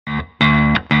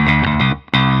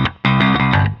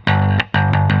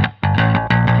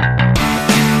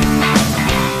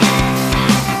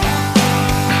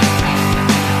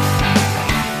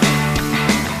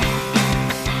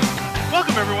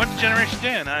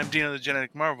I'm Dino the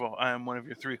Genetic Marvel. I am one of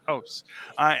your three hosts.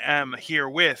 I am here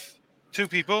with three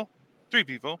people.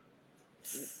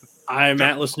 I'm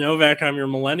Atlas Novak. I'm your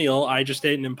millennial. I just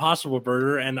ate an Impossible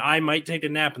Burger, and I might take a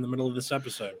nap in the middle of this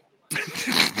episode.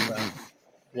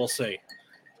 We'll see.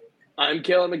 I'm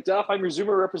Kayla McDuff. I'm your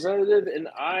Zoomer representative, and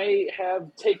I have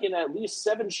taken at least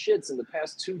 7 shits in the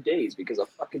past 2 days because of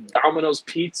fucking Domino's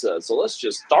Pizza. So let's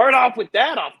just start off with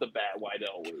that off the bat. Why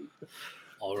don't we?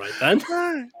 All right, then.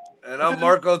 And I'm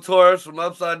Marco Torres from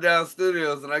Upside Down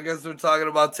Studios, and I guess we're talking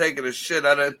about taking a shit.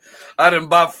 I done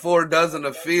bought 4 dozen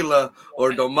of fila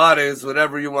or domates,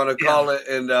 whatever you want to call it,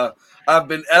 and I've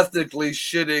been ethnically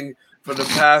shitting for the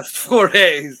past 4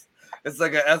 days. It's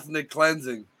like an ethnic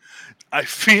cleansing. I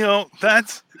feel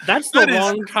that's the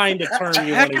wrong kind of term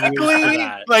you want to use for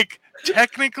that. Like,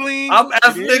 technically, I'm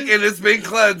ethnic and it's been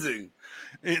cleansing.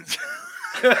 It's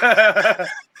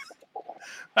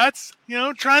that's,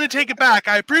 trying to take it back.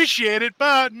 I appreciate it,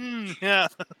 but yeah.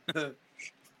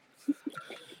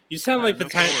 You sound like the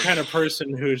kind of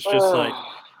person who's just like,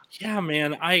 yeah,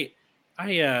 man, I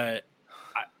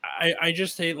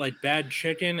just ate like bad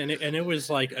chicken and it was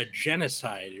like a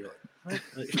genocide. You're like,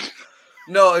 what?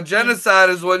 No, a genocide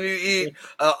is when you eat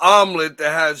an omelet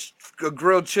that has a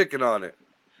grilled chicken on it.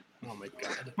 Oh my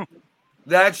god.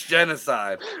 That's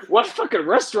genocide. What fucking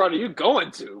restaurant are you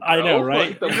going to, bro? I know,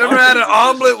 right? You've never had an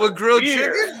omelet with grilled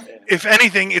chicken? If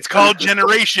anything, it's called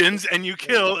generations, and you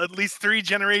kill at least 3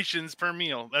 generations per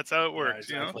meal. That's how it works.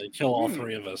 Yeah, exactly. Kill all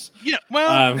 3 of us. Yeah,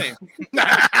 well,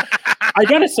 I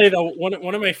gotta say though,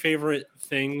 one of my favorite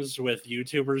things with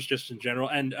YouTubers, just in general,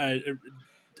 and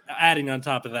adding on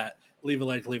top of that, leave a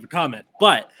like, leave a comment.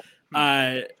 But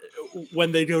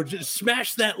when they go, just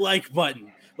smash that like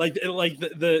button. Like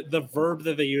the verb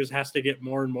that they use has to get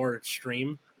more and more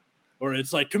extreme, or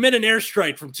it's like commit an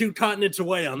airstrike from 2 continents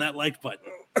away on that like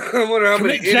button. I wonder how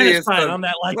many idiots on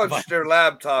that like punched their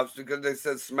laptops because they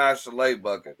said smash the like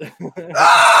bucket.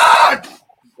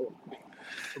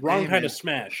 Wrong kind of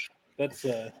smash. That's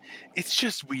it's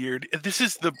just weird. This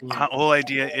is the whole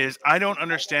idea is I don't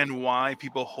understand why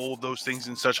people hold those things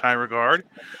in such high regard.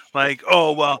 Like,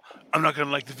 oh, well, I'm not going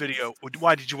to like the video.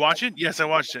 Why did you watch it? Yes, I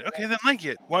watched it. Okay, then like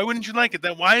it. Why wouldn't you like it?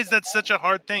 Why is that such a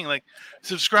hard thing? Like,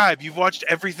 subscribe. You've watched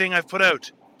everything I've put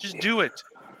out. Just do it.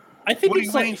 I think what are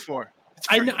you waiting for?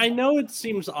 I know it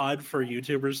seems odd for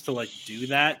YouTubers to like do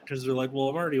that because they're like, well,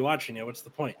 I'm already watching it. What's the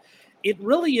point? It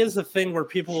really is a thing where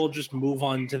people will just move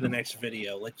on to the next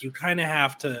video. Like, you kind of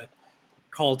have to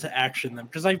call to action them,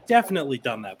 because I've definitely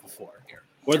done that before.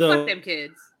 Fuck them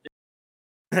kids.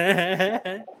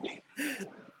 Kayla,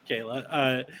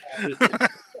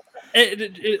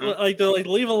 like they'll like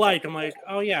leave a like. I'm like,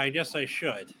 oh yeah, I guess I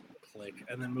should click,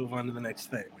 and then move on to the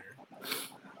next thing.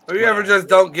 Or you ever just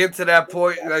don't get to that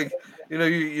point, like,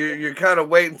 you're kind of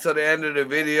waiting till the end of the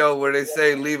video where they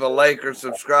say leave a like or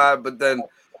subscribe, but then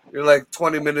you're like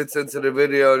 20 minutes into the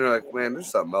video and you're like, man, there's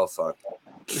something else on.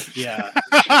 Yeah.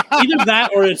 Either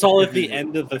that or it's all at the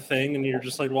end of the thing and you're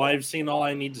just like, well, I've seen all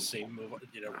I need to see. Move,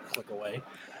 click away.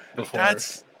 Before.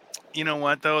 That's, you know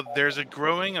what, though? There's a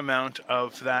growing amount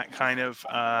of that kind of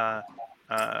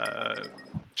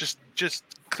just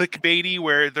clickbaity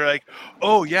where they're like,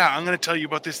 oh, yeah, I'm going to tell you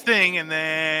about this thing, and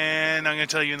then I'm going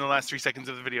to tell you in the last 3 seconds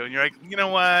of the video. And you're like, you know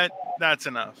what? That's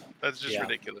enough. That's just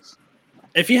ridiculous.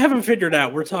 If you haven't figured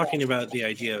out, we're talking about the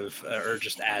idea of, or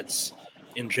just ads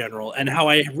in general, and how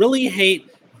I really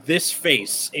hate this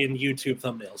face in YouTube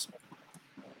thumbnails.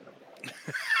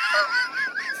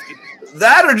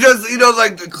 That or just,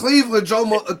 like the cleavage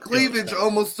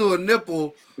almost to a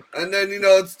nipple, and then,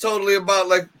 it's totally about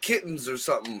like kittens or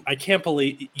something. I can't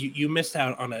believe you missed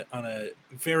out on a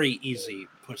very easy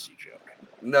pussy joke.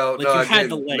 No, like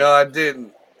no, I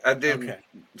didn't. Okay.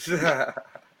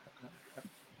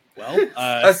 Well,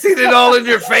 I seen it all in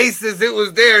your faces. It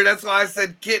was there. That's why I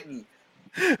said kitten.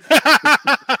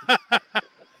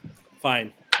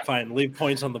 Fine. Leave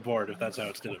points on the board if that's how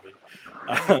it's going to be.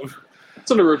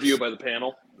 It's under review by the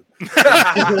panel.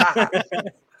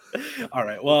 All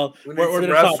right. Well, we're going to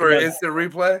talk for an instant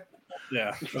replay.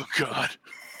 Yeah. Oh God.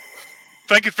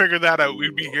 If I could figure that out,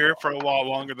 we'd be here for a lot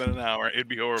longer than an hour. It'd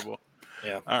be horrible.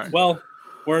 Yeah. All right. Well,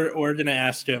 we're going to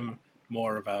ask him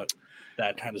more about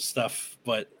that kind of stuff.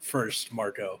 But first,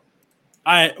 Marco,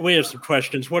 we have some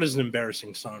questions. What is an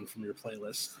embarrassing song from your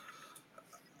playlist?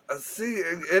 See,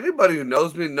 anybody who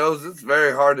knows me knows it's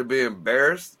very hard to be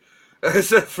embarrassed,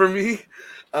 except for me.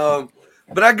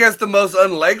 But I guess the most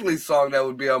unlikely song that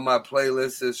would be on my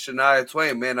playlist is Shania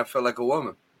Twain, Man, I Feel Like a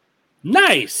Woman.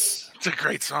 Nice. It's a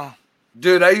great song.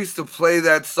 Dude, I used to play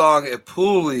that song at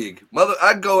Pool League.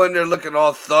 I'd go in there looking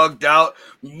all thugged out,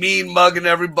 mean mugging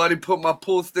everybody, put my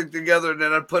pool stick together, and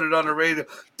then I'd put it on the radio.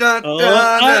 Dun, dun,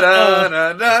 dun, dun,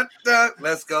 dun, dun, dun.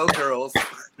 Let's go, girls.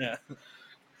 Yeah.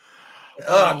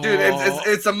 Oh, dude,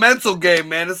 it's a mental game,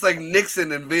 man. It's like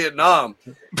Nixon in Vietnam.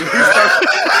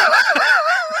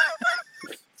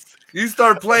 You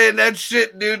start playing that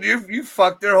shit, dude, you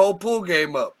fuck their whole pool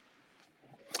game up.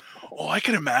 Oh, I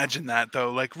can imagine that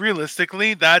though. Like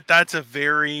realistically, that's a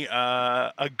very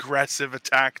aggressive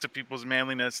attack to people's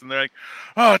manliness, and they're like,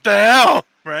 "Oh, what the hell?"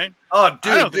 Right? Oh,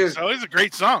 dude, I don't think so. It's a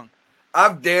great song.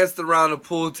 I've danced around a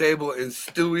pool table in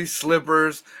Stewie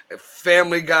slippers,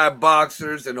 Family Guy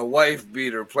boxers, and a wife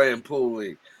beater playing Pool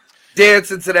League,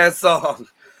 dancing to that song.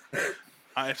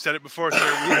 I've said it before,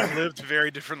 sir. We have lived very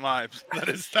different lives. That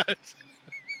is.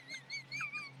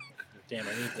 Damn,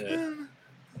 I need to.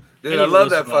 Dude, I love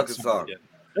that fucking song.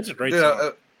 That's a great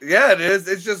song. Yeah, it is.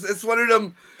 It's one of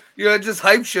them. It just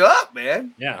hypes you up,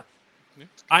 man. Yeah.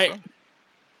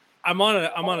 I'm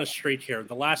on a streak here.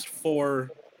 The last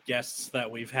 4 guests that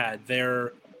we've had,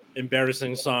 their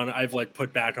embarrassing song I've like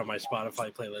put back on my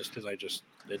Spotify playlist because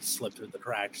it slipped through the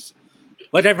cracks.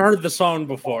 Like I've heard the song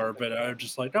before, but I'm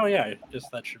just like, oh yeah, I guess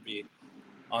that should be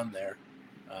on there.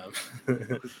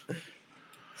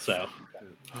 So.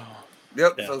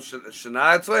 Yep. Yeah. So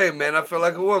Shania Twain, man, I feel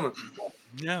like a woman.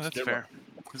 Yeah, that's fair.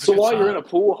 So while you're in a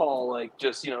pool hall, like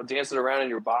just dancing around in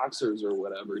your boxers or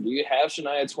whatever, do you have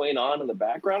Shania Twain on in the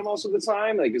background most of the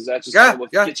time? Like, is that just kind of what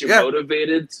gets you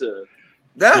motivated to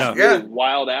really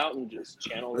wild out and just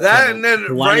channel that? And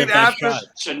then right after,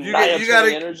 you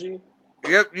gotta energy.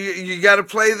 Yep, you got to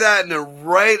play that, and then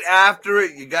right after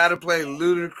it, you got to play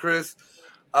Ludacris.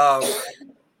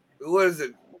 What is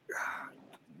it?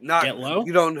 Not Get Low.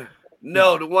 You don't.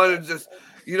 No, the one that just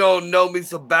you don't know me,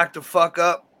 so back the fuck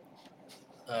up.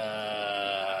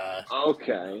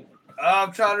 Okay.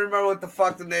 I'm trying to remember what the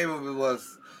fuck the name of it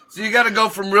was. So you got to go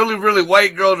from really, really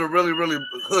white girl to really, really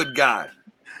hood guy.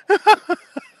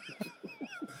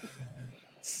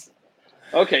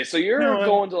 Okay, so you're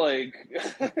going to like.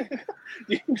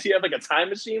 Do you have like a time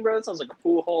machine, bro? That sounds like a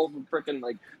pool hall. Freaking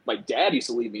like my dad used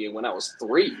to leave me in when I was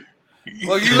 3.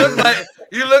 Well, you look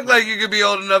like you could be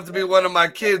old enough to be one of my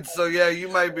kids, so yeah, you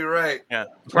might be right. Yeah,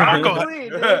 probably.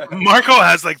 Marco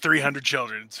has like 300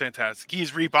 children. It's fantastic.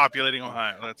 He's repopulating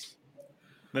Ohio. That's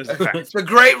the fact. It's the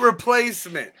great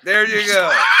replacement. There you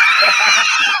go,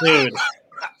 dude.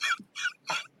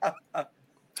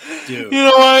 You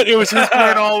know what? It was his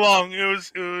plan all along. It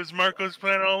was Marco's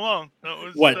plan all along.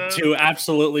 That was to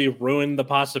absolutely ruin the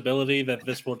possibility that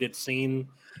this will get seen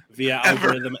via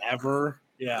algorithm ever.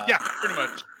 Yeah. Yeah,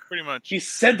 pretty much. He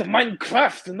said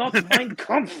Minecraft, not Mein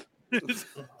Kampf. What's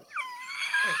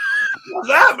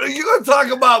happening? You gonna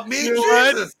talk about me? You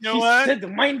know Jesus. You know what? He said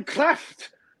Minecraft.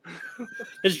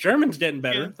 His German's getting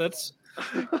better. That's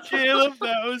Caleb.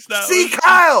 That See was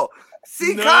Kyle.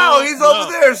 See Kyle. He's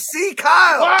over there. See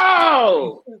Kyle.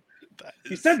 Wow.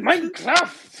 He said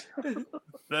Minecraft.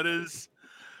 That is.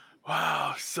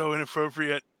 Wow, so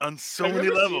inappropriate on so many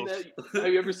levels.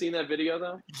 Have you ever seen that video,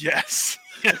 though? Yes.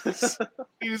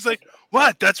 He was like,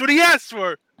 what? That's what he asked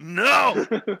for. No.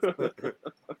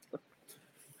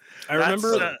 I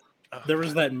remember there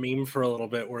was that meme for a little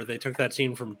bit where they took that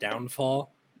scene from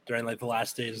Downfall during like the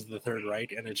last days of the Third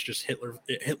Reich, and it's just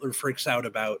Hitler freaks out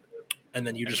about, and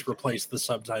then you just replace the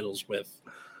subtitles with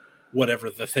whatever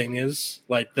the thing is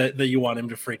like that you want him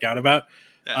to freak out about.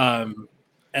 Yeah.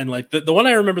 And like the one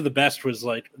I remember the best was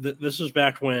like this was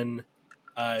back when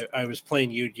I was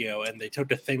playing Yu-Gi-Oh, and they took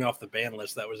the thing off the ban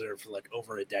list that was there for like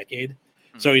over a decade.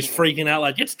 So he's freaking out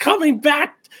like it's coming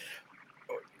back.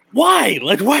 Why?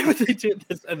 Like why would they do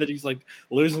this? And then he's like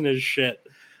losing his shit.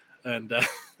 And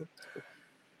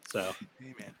so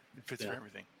hey man, it fits for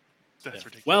everything. That's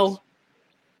ridiculous. Well,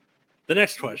 the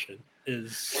next question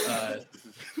is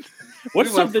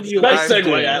what's something you like to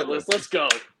do? Atlas, let's go.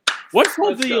 What's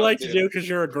something you like to do because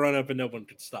you're a grown-up and no one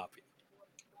can stop you?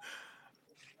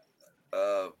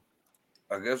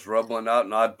 I guess rub one out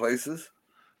in odd places.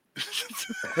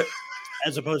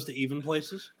 As opposed to even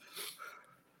places?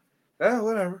 Yeah,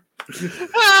 whatever.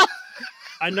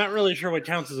 I'm not really sure what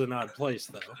counts as an odd place,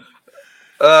 though.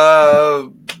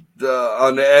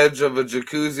 On the edge of a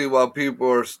jacuzzi while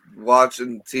people are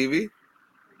watching TV.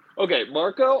 Okay,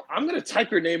 Marco, I'm going to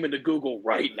type your name into Google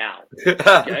right now.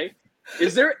 Okay?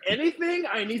 Is there anything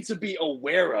I need to be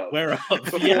aware of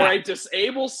before I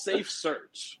disable safe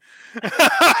search?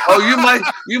 Oh,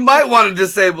 you might want to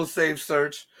disable safe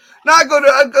search. Now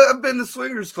I've been to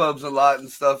swingers clubs a lot and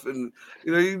stuff, and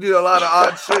you do a lot of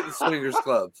odd shit in swingers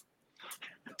clubs.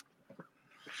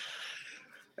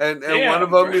 And Damn, one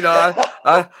of them, bro. you know,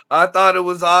 I thought it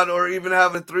was odd, or even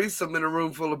have a threesome in a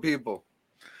room full of people.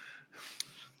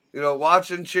 You know,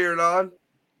 watching, cheering on.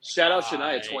 Shout out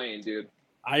Shania Twain, dude.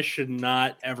 I should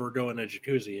not ever go in a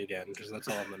jacuzzi again because that's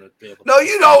all I'm going to be able to. No,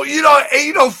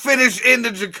 you don't finish in the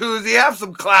jacuzzi. Have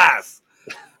some class.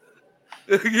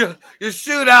 you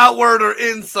shoot outward or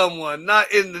in someone,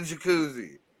 not in the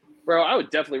jacuzzi. Bro, I would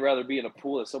definitely rather be in a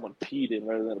pool that someone peed in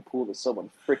rather than a pool that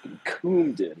someone freaking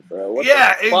coomed in, bro. What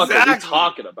the fuck are we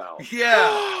talking about?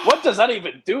 Yeah. What does that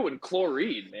even do in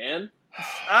chlorine, man?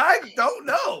 I don't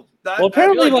know. Well,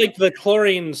 apparently, like the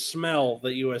chlorine smell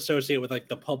that you associate with like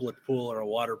the public pool or a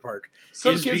water park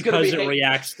is because it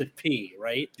reacts to pee,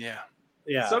 right? Yeah.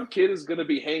 Yeah. Some kid is going to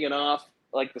be hanging off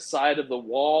like the side of the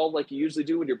wall, like you usually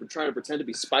do when you're trying to pretend to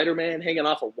be Spider-Man, hanging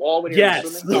off a wall when you're in the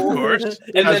swimming pool. Of course.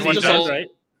 And then one just does, a right?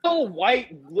 little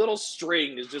white little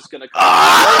string is just going to come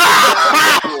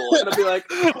right into the pool. It's going to be like,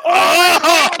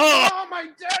 oh, Mom, I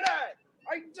did it!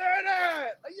 I did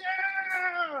it!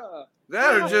 Yeah!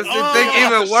 That or just to think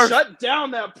even worse. Shut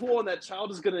down that pool, and that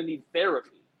child is going to need therapy.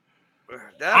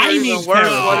 That or even worse.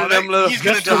 One of them little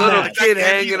kid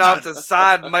hanging off the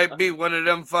side might be one of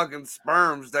them fucking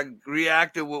sperms that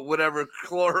reacted with whatever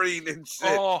chlorine and shit.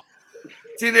 Oh.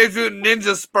 Teenage Mutant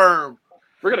Ninja sperm.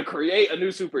 We're gonna create a new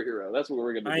superhero. That's what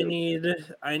we're gonna do.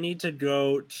 I need to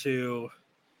go to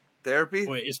therapy.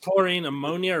 Wait, is chlorine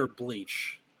ammonia or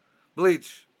bleach?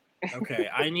 Bleach. Okay,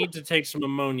 I need to take some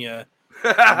ammonia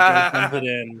and dump it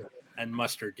in and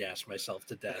mustard gas myself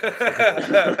to death.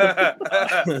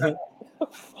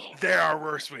 There are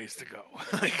worse ways to go.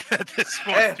 Like at this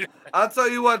point. Hey, I'll tell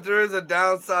you what, there is a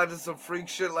downside to some freak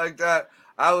shit like that.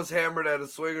 I was hammered at a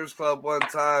swingers club one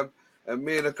time, and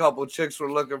me and a couple chicks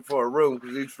were looking for a room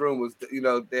because each room was, you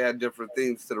know, they had different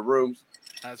themes to the rooms.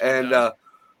 And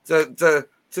to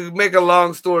make a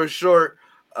long story short,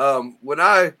 when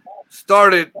I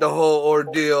started the whole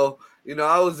ordeal, you know,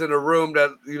 I was in a room that,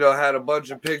 you know, had a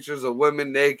bunch of pictures of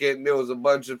women naked, and there was a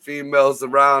bunch of females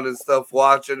around and stuff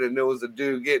watching, and there was a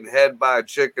dude getting head by a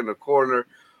chick in the corner.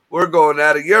 We're going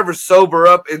at it. You ever sober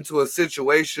up into a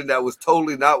situation that was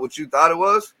totally not what you thought it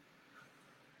was?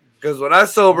 Because when I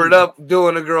sobered up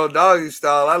doing a girl doggy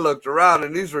style, I looked around,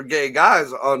 and these were gay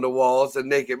guys on the walls and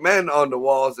naked men on the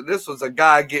walls, and this was a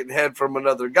guy getting head from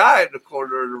another guy in the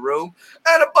corner of the room,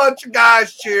 and a bunch of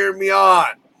guys cheering me on.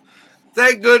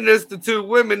 Thank goodness the two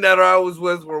women that I was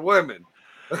with were women.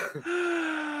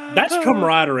 That's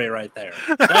camaraderie right there.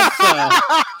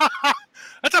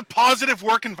 That's a positive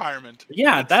work environment.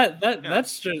 Yeah,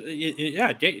 that's just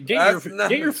get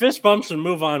your fist bumps and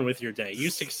move on with your day. You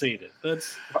succeeded.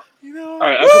 That's all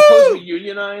right. I propose we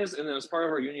unionize, and then as part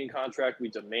of our union contract, we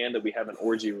demand that we have an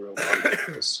orgy room on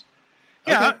campus.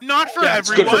 Yeah, okay. Not for everyone. It's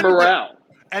good for morale.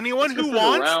 Anyone who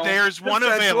wants, there's one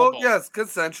available. Yes,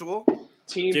 consensual.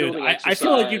 Dude, I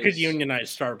feel like you could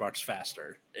unionize Starbucks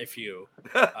faster if you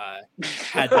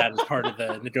had that as part of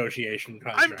the negotiation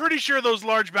contract. I'm pretty sure those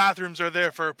large bathrooms are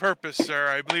there for a purpose, sir.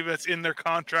 I believe that's in their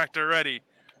contract already.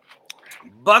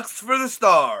 Bucks for the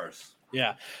stars.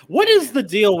 Yeah. What is the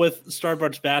deal with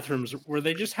Starbucks bathrooms where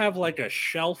they just have like a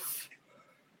shelf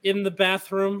in the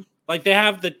bathroom? Like they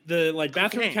have the like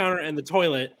bathroom counter and the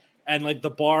toilet and like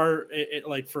the bar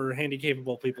like for handy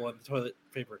capable people and the toilet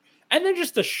paper. And then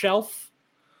just a shelf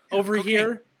over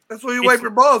here. That's where you wipe your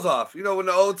balls off. You know, when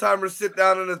the old timers sit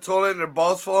down in the toilet and their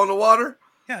balls fall in the water?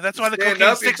 Yeah, that's why the cocaine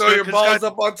cocaine sticks. You throw your balls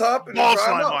up on top and ball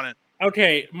slime on it.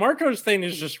 Okay, Marco's thing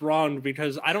is just wrong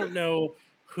because I don't know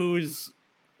who's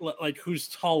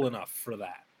tall enough for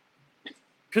that.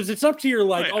 Because it's up to your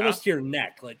almost to your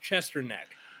neck, like chest or neck.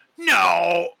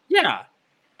 No. Yeah,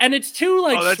 and it's too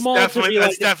small to be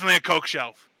that's definitely a Coke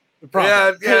shelf.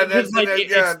 Problem. Yeah,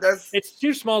 it's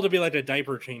too small to be like a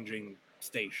diaper changing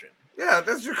station. Yeah,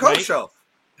 that's your Coke shelf.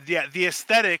 Yeah, the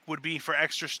aesthetic would be for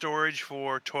extra storage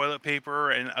for toilet paper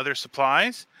and other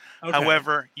supplies. Okay.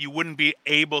 However, you wouldn't be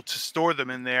able to store them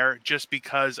in there just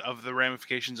because of the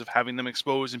ramifications of having them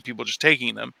exposed and people just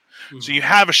taking them. Mm-hmm. So you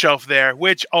have a shelf there,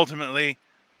 which ultimately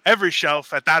every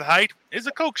shelf at that height is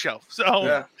a Coke shelf.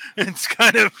 So it's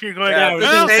kind of, you're going,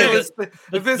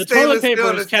 the toilet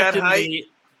paper is kept in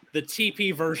the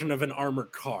TP version of an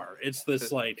armored car. It's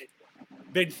this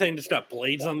big thing that's got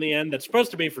blades on the end that's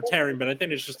supposed to be for tearing, but I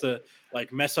think it's just to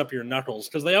mess up your knuckles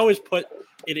because they always put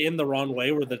it in the wrong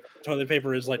way where the toilet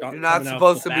paper is you're not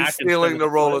supposed to be stealing the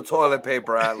roll of toilet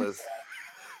paper, Atlas.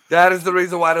 That is the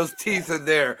reason why those teeth are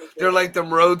there. They're like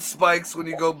them road spikes when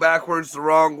you go backwards the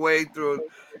wrong way through,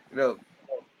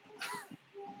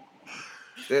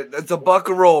 It's a buck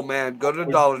a roll, man. Go to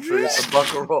the Dollar Tree. It's a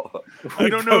buck a roll. I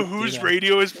don't know whose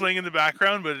radio is playing in the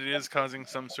background, but it is causing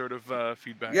some sort of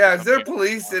feedback. Yeah, is there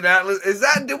police in Atlas?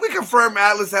 Did we confirm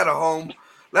Atlas had a home?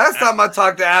 Last time I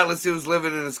talked to Atlas, he was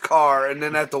living in his car and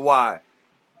then at the Y.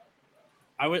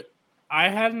 I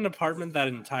had an apartment that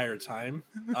entire time.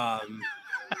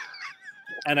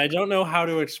 And I don't know how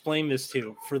to explain this to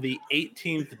you. For the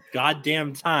 18th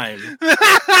goddamn time,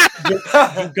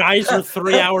 you guys are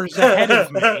 3 hours ahead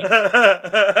of me.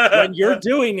 When you're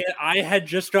doing it, I had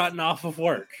just gotten off of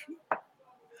work.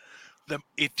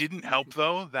 It didn't help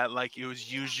though that like it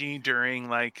was usually during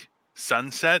like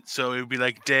sunset, so it would be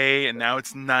like day, and now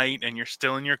it's night, and you're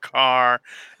still in your car,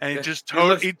 and it just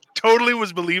it totally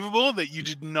was believable that you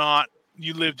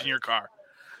lived in your car.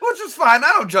 Which is fine.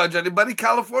 I don't judge anybody.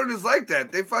 California's like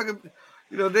that. They fucking,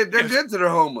 they're good to their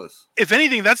homeless. If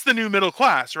anything, that's the new middle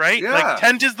class, right? Yeah. Like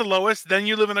tent is the lowest, then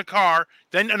you live in a car,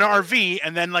 then an RV,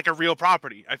 and then like a real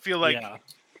property. I feel like,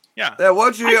 yeah.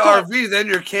 Once you hit RV, then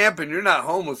you're camping. You're not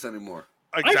homeless anymore.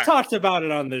 Exactly. I've talked about it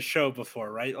on this show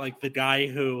before, right? Like the guy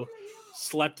who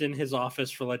slept in his office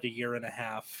for like a year and a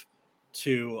half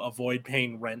to avoid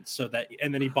paying rent,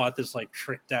 and then he bought this like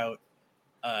tricked out,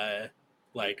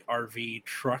 like RV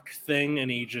truck thing,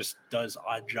 and he just does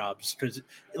odd jobs because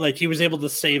like he was able to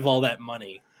save all that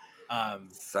money.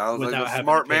 Sounds like a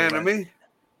smart man to me.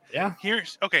 Yeah.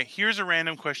 Here's a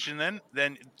random question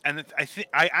then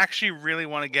I actually really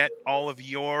want to get all of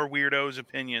your weirdos'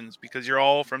 opinions because you're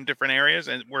all from different areas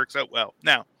and it works out well.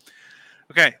 Now,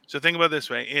 okay, so think about it this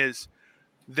way: is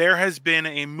there has been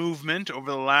a movement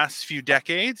over the last few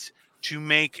decades to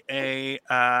make a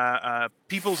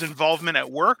people's involvement at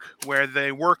work where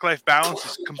the work-life balance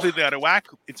is completely out of whack.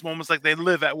 It's almost like they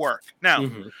live at work. Now,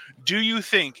 do you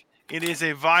think it is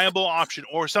a viable option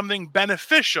or something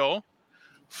beneficial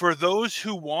for those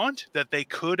who want that they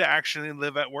could actually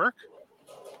live at work?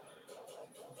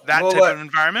 That type of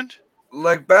environment?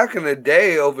 Like back in the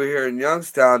day over here in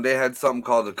Youngstown, they had something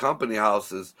called the company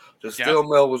houses. The steel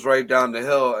mill was right down the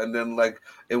hill, and then like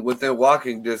within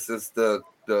walking distance, the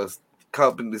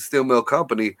steel mill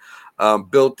company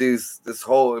built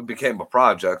it became a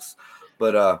projects,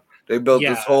 but they built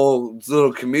this whole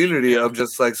little community of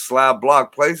just like slab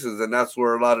block places, and that's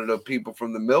where a lot of the people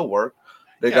from the mill work.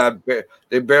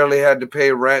 They barely had to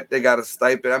pay rent. They got a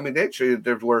stipend. I mean, they treated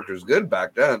their workers good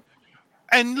back then.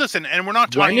 And listen, and we're not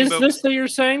talking about... When is this that you're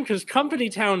saying? Because company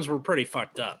towns were pretty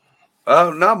fucked up.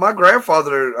 No, my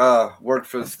grandfather worked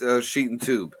for Sheet and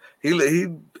Tube. He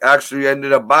actually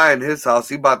ended up buying his house.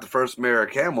 He bought the first mayor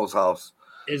of Camel's house.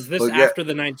 Is this after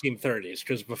the 1930s?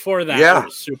 Because before that, it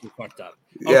was super fucked up.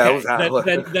 Okay, yeah, it was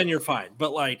then you're fine.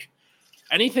 But like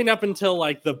anything up until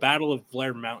like the Battle of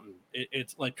Blair Mountain,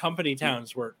 it's like company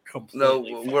towns were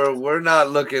completely. No, we're not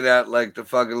looking at like the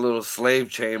fucking little slave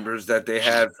chambers that they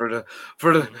had for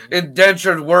the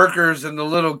indentured workers and the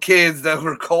little kids that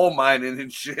were coal mining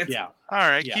and shit. Yeah. All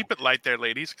right, keep it light there,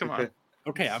 ladies. Come on.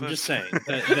 Okay, I'm just saying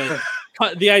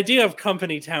the idea of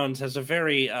company towns has a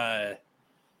very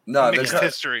mixed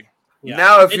history. Yeah.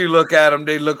 Now, if you look at them,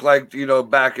 they look like,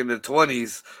 back in the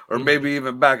 20s or maybe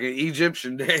even back in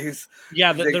Egyptian days.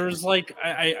 Yeah, there was like,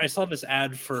 I saw this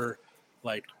ad for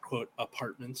like, quote,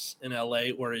 apartments in LA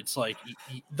where it's like,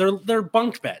 they're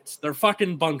bunk beds. They're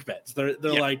fucking bunk beds. They're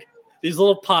like these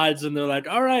little pods, and they're like,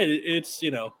 all right, it's,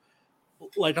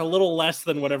 like a little less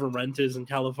than whatever rent is in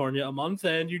California a month,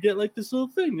 and you get like this little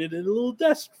thing and a little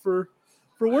desk for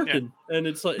working, and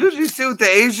it's like, did you see what the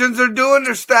Asians are doing?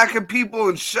 They're stacking people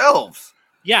in shelves.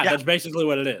 Yeah, that's basically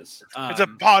what it is. It's a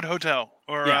pod hotel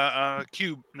or a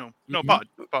cube. No, pod.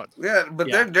 Yeah,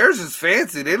 but theirs is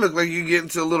fancy. They look like you get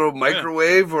into a little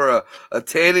microwave or a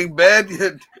tanning bed.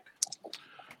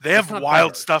 They have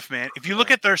wild stuff, man. If you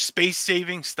look at their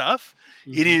space-saving stuff,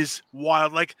 it is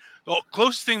wild. Like the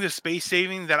closest thing to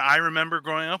space-saving that I remember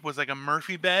growing up was like a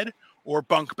Murphy bed or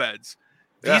bunk beds.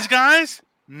 These guys.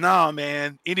 Nah,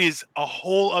 man, it is a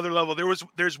whole other level.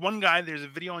 There's one guy. There's a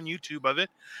video on YouTube of it,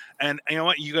 and you know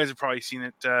what? You guys have probably seen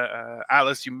it.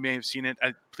 Alice, you may have seen it.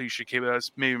 Please should keep us,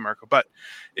 maybe Marco, but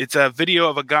it's a video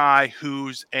of a guy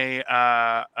who's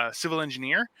a civil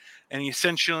engineer, and he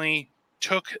essentially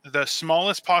took the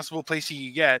smallest possible place he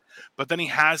could get, but then he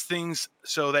has things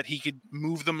so that he could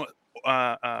move them,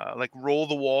 like roll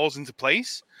the walls into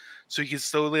place, so he can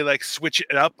slowly like switch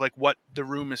it up, like what the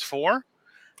room is for.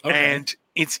 Okay. And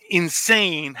it's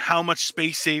insane how much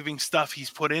space-saving stuff he's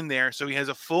put in there. So he has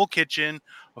a full kitchen,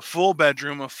 a full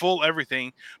bedroom, a full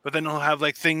everything, but then he'll have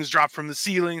like things drop from the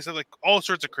ceilings, so like all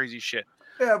sorts of crazy shit.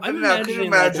 Yeah, but I'm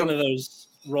imagining like one of those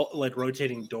like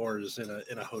rotating doors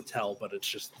in a hotel, but it's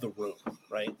just the room,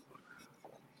 right?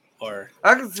 Or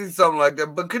I can see something like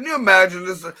that, but can you imagine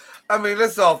this? I mean,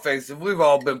 let's all face it. We've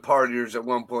all been partiers at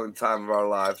one point in time of our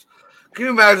lives. Can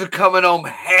you imagine coming home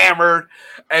hammered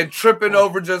and tripping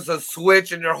over just a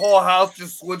switch and your whole house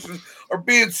just switches, or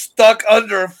being stuck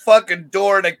under a fucking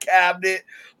door in a cabinet?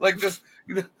 Like just,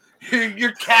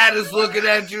 your cat is looking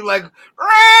at you like,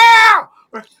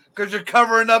 because you're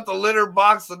covering up the litter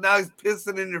box, so now he's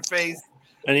pissing in your face.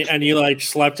 and you like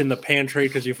slept in the pantry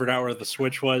because you forgot where the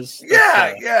switch was.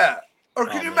 Yeah. Or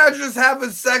can you imagine just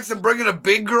having sex and bringing a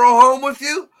big girl home with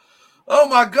you? Oh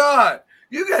my God.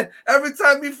 You get every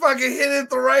time you fucking hit it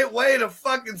the right way, the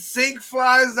fucking sink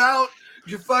flies out,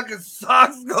 your fucking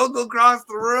socks go across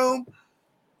the room.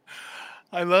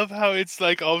 I love how it's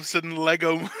like all of a sudden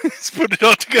Lego is put it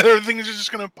all together. Things are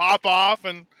just gonna pop off,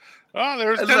 and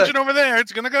there's tension over there.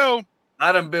 It's gonna go.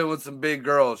 I done been with some big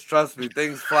girls. Trust me,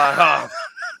 things fly off.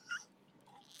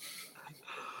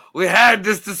 We had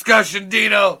this discussion,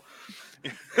 Dino.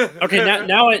 Okay,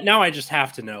 now I just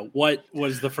have to know, what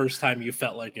was the first time you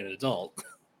felt like an adult?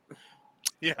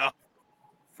 Yeah,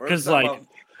 because like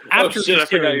after I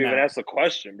forgot you even asked the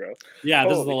question, bro. Yeah,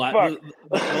 this is the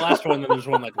last one. Then there's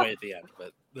one like way at the end,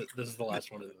 but this is the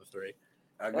last one of the three.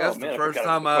 I guess the first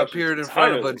time I appeared in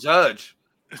front of a judge.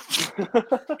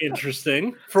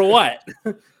 Interesting. For what?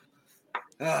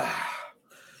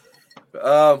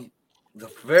 The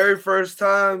very first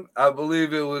time, I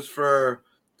believe it was for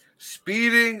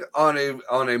speeding on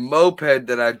a moped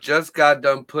that I just got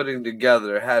done putting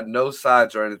together. It had no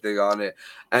sides or anything on it,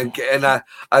 and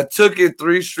I took it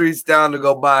 3 streets down to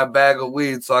go buy a bag of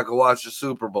weed so I could watch the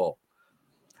Super Bowl.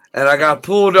 And I got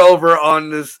pulled over on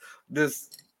this.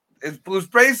 It was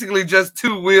basically just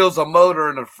 2 wheels, a motor,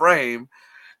 and a frame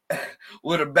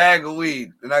with a bag of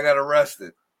weed, and I got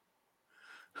arrested.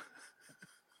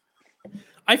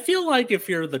 I feel like if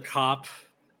you're the cop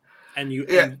and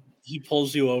and he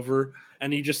pulls you over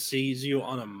and he just sees you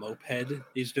on a moped,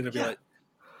 he's gonna be like,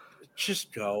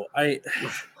 just go.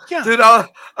 Dude, I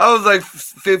was like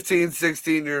 15,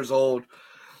 16 years old.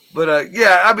 But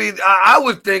I mean, I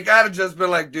would think I'd have just been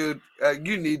like, dude,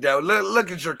 you need that.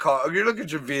 Look at your car. You look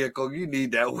at your vehicle. You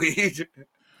need that weed.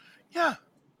 Yeah.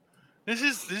 This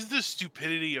is the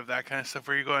stupidity of that kind of stuff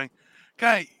where you're going,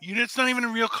 guy, it's not even a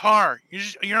real car.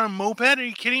 You're on a moped? Are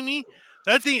you kidding me?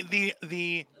 That's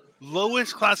the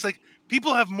lowest class. Like,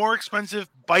 people have more expensive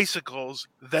bicycles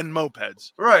than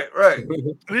mopeds. Right.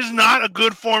 It is not a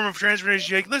good form of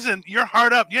transportation. You're like, listen, you're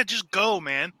hard up. Yeah, just go,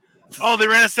 man. Oh, they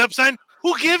ran a stop sign?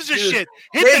 Who gives a shit?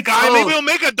 Hit the guy, maybe he'll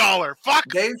make $1. Fuck.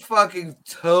 They fucking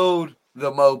towed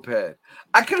the moped.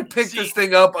 I could have picked this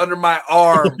thing up under my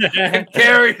arm and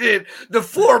carried it the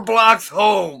 4 blocks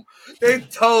home. They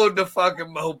towed the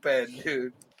fucking moped,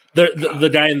 dude. The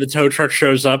guy in the tow truck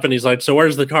shows up and he's like, so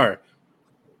where's the car?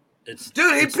 He picked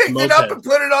it up and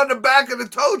put it on the back of the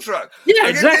tow truck. Yeah,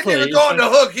 exactly. It didn't go on the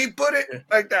hook. He put it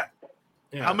like that.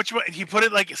 Yeah. How much? He put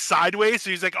it like sideways, so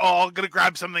he's like, "Oh, I'm gonna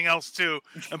grab something else too,"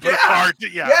 and put a card.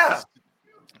 Yeah.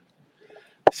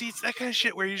 See, it's that kind of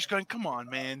shit where you're just going, "Come on,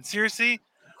 man, seriously."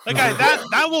 Like,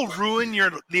 that will ruin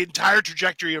the entire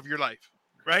trajectory of your life,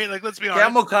 right? Like, let's be honest.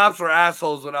 Camel cops were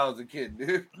assholes when I was a kid,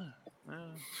 dude.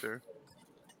 Sure.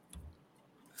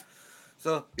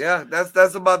 So yeah,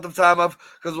 that's about the time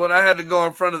because when I had to go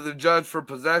in front of the judge for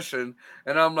possession,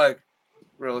 and I'm like,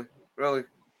 really,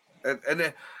 and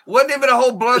it wasn't even a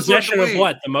whole blunt. Possession of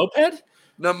what? The moped?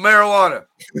 No, marijuana.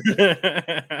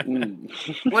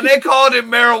 When they called it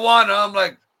marijuana, I'm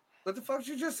like, what the fuck did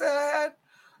you just say I had?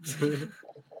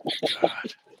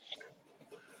 God.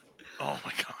 Oh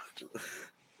my God.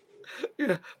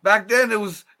 Yeah, back then it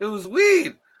was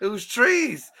weed. It was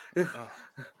trees.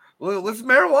 Well, what's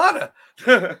marijuana?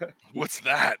 What's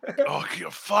that? Oh,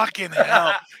 fucking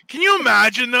hell! Can you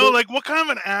imagine though? Like, what kind of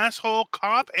an asshole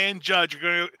cop and judge are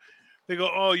going to? They go,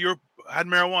 "Oh, you had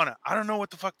marijuana. I don't know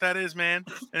what the fuck that is, man."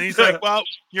 And he's like, "Well,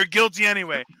 you're guilty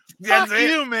anyway." Fuck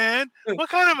you, man. What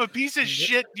kind of a piece of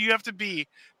shit do you have to be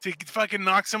to fucking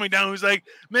knock somebody down who's like,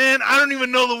 "Man, I don't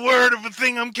even know the word of a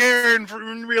thing I'm carrying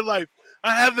in real life.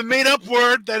 I have the made up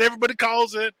word that everybody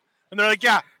calls it," and they're like,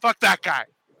 "Yeah, fuck that guy."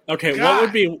 Okay,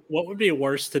 God. what would be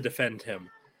worse to defend him?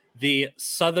 The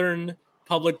Southern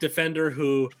public defender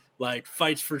who like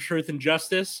fights for truth and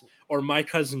justice, or my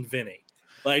cousin Vinny?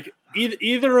 Like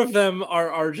either of them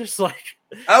are just like,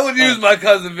 I would use my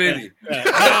cousin Vinny.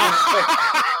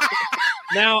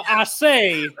 Now I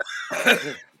say,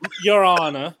 Your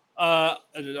Honor,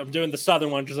 I'm doing the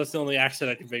Southern one because that's the only accent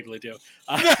I can vaguely do.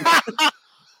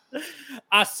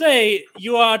 I say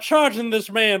you are charging this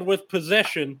man with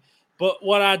possession. But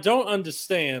what I don't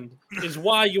understand is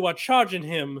why you are charging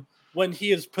him when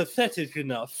he is pathetic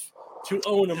enough to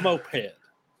own a moped.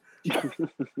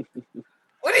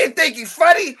 What do you think? He's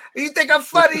funny? You think I'm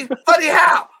funny? Funny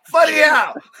how? Funny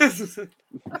how?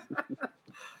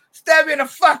 Stab me in the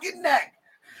fucking neck.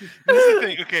 This is the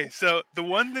thing. Okay, so the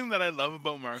one thing that I love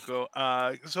about Marco,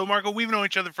 so Marco, we've known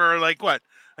each other for like what,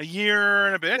 a year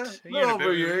and a bit,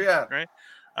 Over a year, yeah.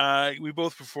 right? We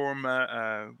both perform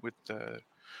with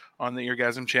on the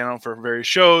Eargasm channel for various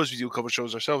shows. We do a couple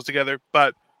shows ourselves together,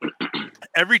 but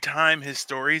every time his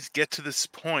stories get to this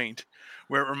point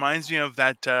where it reminds me of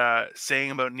that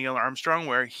saying about Neil Armstrong,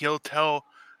 where he'll tell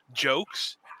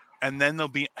jokes and then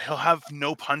he'll have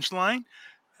no punchline,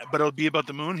 but it'll be about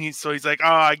the moon. He's like, oh,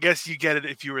 I guess you get it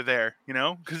if you were there,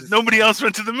 because nobody else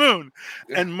went to the moon.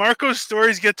 Yeah. And Marco's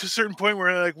stories get to a certain point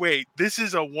where they're like, wait, this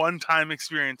is a one-time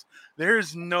experience.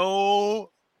 There's no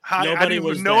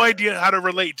idea how to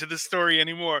relate to this story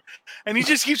anymore. And he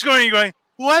just keeps going and going,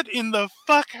 what in the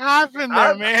fuck happened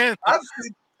there, man?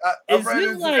 I've ran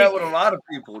into that with a lot of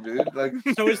people, dude. Like,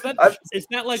 so is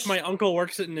that like my uncle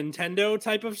works at Nintendo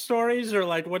type of stories, or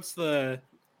like what's the?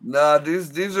 Nah,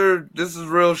 this is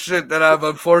real shit that I've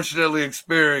unfortunately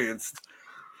experienced.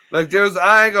 Like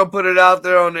I ain't gonna put it out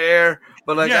there on the air,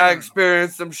 but like I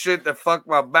experienced some shit that fucked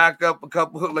my back up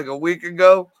a week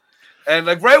ago. And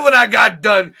like right when I got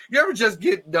done, you ever just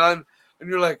get done and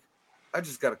you're like, I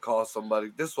just gotta call somebody.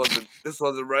 This wasn't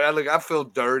right. I feel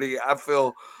dirty. I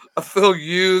feel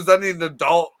used. I need an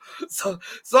adult. So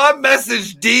I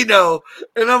messaged Dino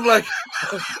and I'm like,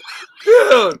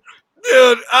 dude,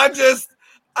 I just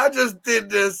did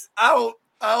this. I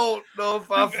don't know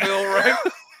if I feel right.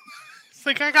 It's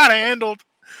like I got it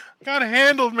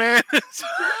handled, man.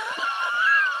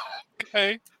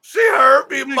 Okay. She hurt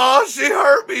me, Ma. She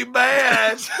hurt me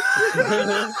bad.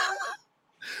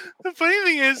 The funny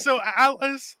thing is, so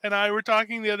Atlas and I were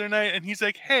talking the other night, and he's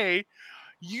like, "Hey,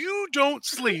 you don't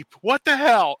sleep. What the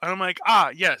hell?" And I'm like,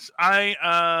 yes, I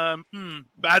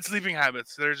bad sleeping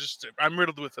habits. I'm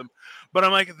riddled with them. But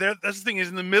I'm like, that's the thing is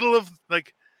in the middle of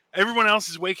like everyone else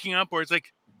is waking up, or it's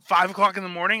like 5 o'clock in the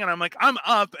morning, and I'm like, I'm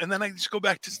up, and then I just go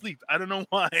back to sleep. I don't know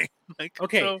why. Like,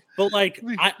 okay, but like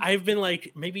I've been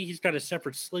like, maybe he's got a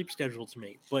separate sleep schedule to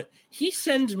me, but he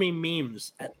sends me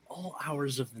memes at all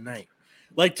hours of the night.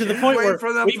 Like to the point where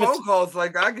for them phone calls,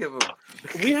 like I give him.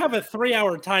 We have a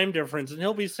 3-hour time difference, and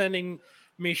he'll be sending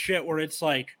me shit where it's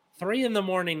like 3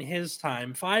 a.m. his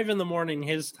time, 5 a.m.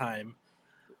 his time.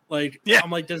 Like, yeah.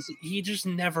 I'm like, he just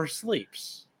never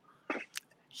sleeps?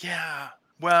 Yeah.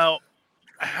 Well,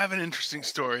 I have an interesting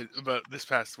story about this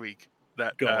past week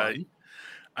that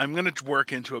I'm going to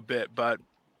work into a bit, but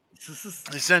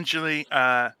essentially,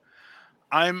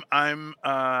 I'm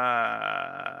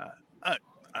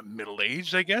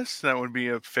middle-aged, I guess. That would be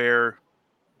a fair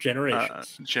generation.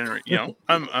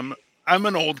 I'm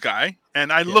an old guy,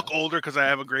 and I look older because I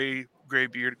have a gray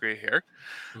beard, gray hair.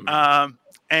 Mm-hmm.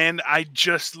 And I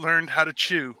just learned how to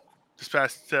chew this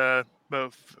past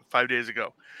about 5 days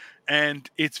ago, and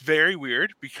it's very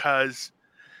weird because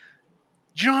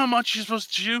do you know how much you're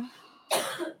supposed to chew?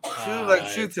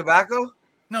 Chew tobacco?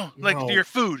 No, like your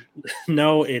food.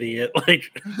 No, idiot.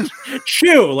 Like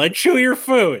chew your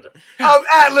food.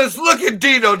 Atlas, look at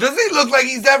Dino. Does he look like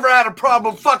he's ever had a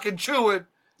problem fucking chewing?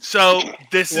 So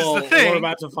this is the thing. We're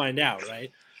about to find out,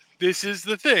 right? This is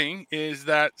the thing, is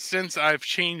that since I've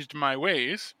changed my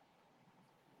ways,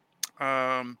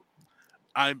 I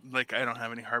don't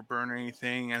have any heartburn or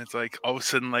anything, and it's like all of a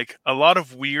sudden like a lot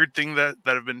of weird things that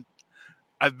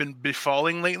I've been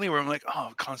befalling lately where I'm like,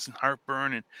 oh, constant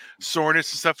heartburn and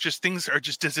soreness and stuff. Just things are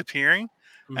just disappearing.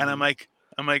 Mm-hmm. And I'm like,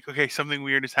 okay, something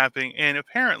weird is happening. And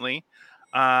apparently,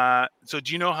 so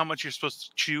do you know how much you're supposed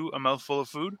to chew a mouthful of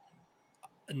food?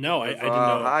 No, I didn't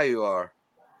know. How you are.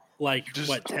 Like,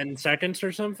 10 seconds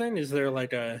or something? Is there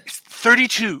like a... It's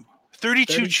 32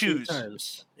 chews.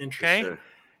 Times. Interesting. Okay?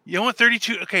 You know what,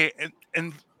 32? Okay,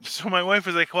 and so my wife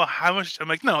was like, well, how much? I'm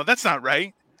like, no, that's not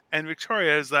right. And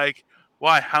Victoria is like,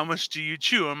 why? How much do you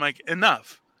chew? I'm like,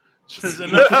 enough. She says,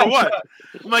 enough for what?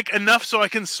 I'm like, enough so I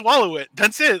can swallow it.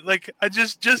 That's it. Like, I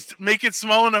just make it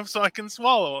small enough so I can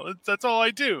swallow. That's all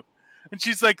I do. And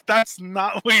she's like, that's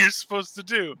not what you're supposed to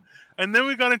do. And then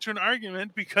we got into an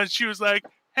argument because she was like,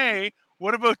 hey,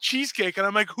 what about cheesecake? And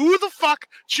I'm like, who the fuck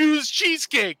chews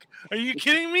cheesecake? Are you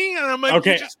kidding me? And I'm like,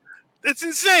 okay. It's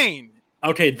insane.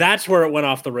 Okay, that's where it went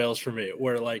off the rails for me.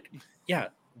 Where like, yeah,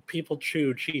 people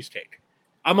chew cheesecake.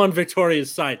 I'm on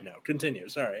Victoria's side now. Continue.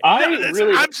 Sorry.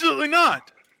 Absolutely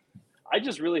not. I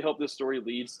just really hope this story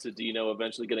leads to Dino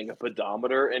eventually getting a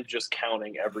pedometer and just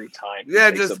counting every time he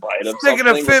takes just a bite of sticking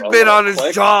a something with Fitbit little on his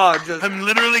click. jaw. Just I'm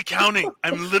literally counting.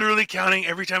 I'm literally counting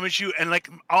every time I chew, and like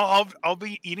I'll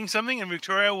be eating something, and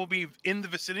Victoria will be in the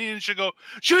vicinity, and she'll go,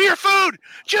 "Chew your food,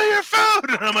 chew your food,"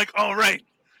 and I'm like, "All right,"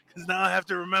 because now I have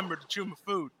to remember to chew my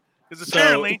food, because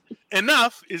apparently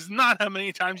enough is not how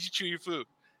many times you chew your food.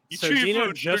 You So chew your Dino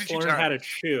food just 32 learned how to times.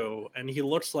 chew, and he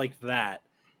looks like that.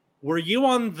 Were you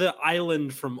on the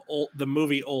island from the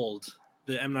movie Old,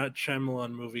 the M. Night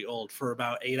Shyamalan movie Old, for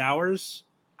about 8 hours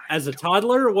as a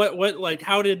toddler? What? Like,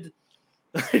 how did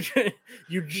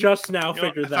you just now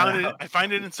figured that out? I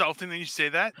find it insulting that you say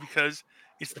that because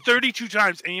it's 32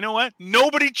 times, and you know what?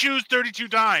 Nobody chews 32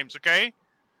 times. Okay.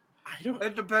 I don't.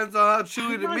 it depends on how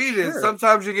chewy I'm the not meat sure. is.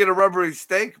 Sometimes you get a rubbery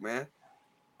steak, man.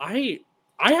 I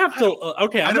have to.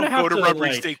 Okay, I'm I gonna don't have go to to rubbery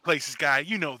like. steak places, guy.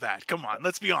 You know that. Come on,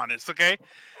 let's be honest, okay?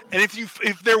 And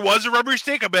if there was a rubbery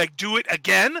steak, I'd be like, do it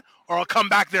again, or I'll come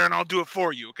back there and I'll do it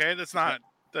for you. Okay, that's not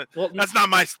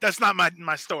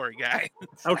my story, guy.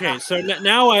 Okay, so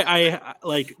now I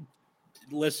like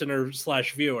listener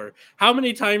 / viewer. How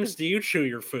many times do you chew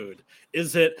your food?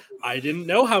 Is it I didn't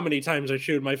know how many times I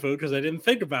chewed my food because I didn't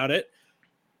think about it?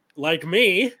 Like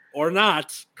me or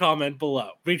not? Comment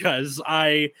below because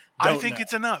I think know.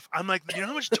 it's enough. I'm like, you know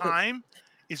how much time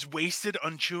is wasted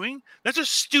on chewing? That's a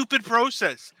stupid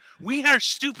process. We are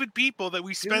stupid people that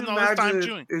we Can you spend all this time imagine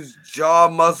chewing. his jaw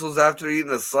muscles after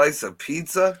eating a slice of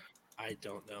pizza? I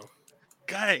don't know.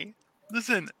 Guy,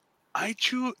 listen, I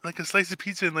chew like a slice of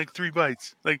pizza in like 3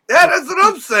 bites. Like Yeah, that's what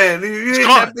I'm saying. You it's ate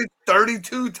gone. that bitch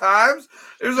 32 times.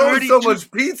 There's only so 32 much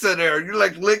pizza there. You're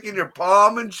like licking your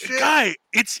palm and shit. Guy,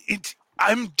 it's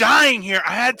I'm dying here.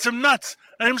 I had some nuts,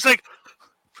 and I'm just like,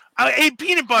 I ate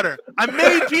peanut butter. I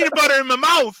made peanut butter in my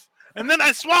mouth, and then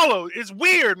I swallowed. It's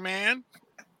weird, man.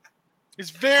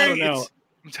 It's I don't know.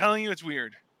 I'm telling you, it's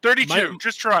weird. 32.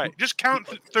 Just try it. Just count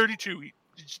 32.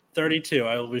 32.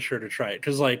 I will be sure to try it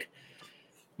because like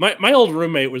my old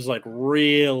roommate was like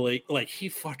really like he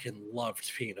fucking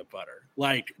loved peanut butter,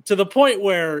 like to the point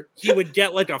where he would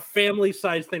get like a family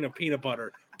size thing of peanut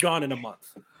butter gone in a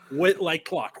month with like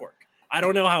clockwork. I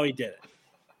don't know how he did it.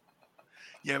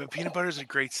 Yeah, but peanut butter is a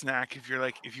great snack if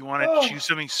you want to chew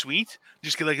something sweet,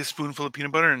 just get like a spoonful of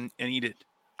peanut butter and eat it.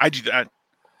 I do that.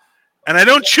 And I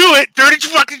don't chew it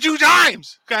 32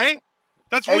 times. Okay?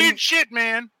 That's weird shit,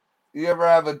 man. You ever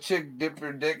have a chick dip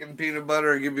your dick in peanut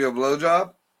butter and give you a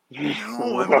blowjob?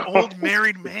 No, I'm an old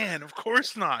married man. Of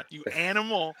course not. You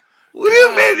animal. What do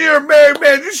you mean you're a married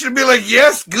man? You should be like,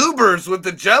 yes, goobers with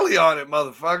the jelly on it,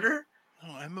 motherfucker.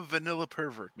 Oh, I'm a vanilla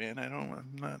pervert, man.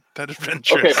 I'm not that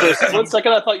adventurous. Okay, for a split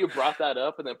second, I thought you brought that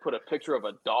up and then put a picture of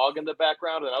a dog in the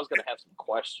background, and I was going to have some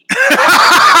questions.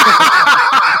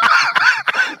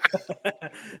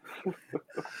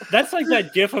 That's like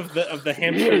that gif of the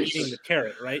hamster eating the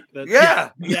carrot, right?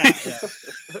 Yeah.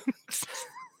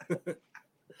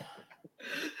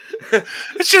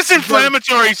 It's just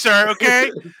inflammatory, sir.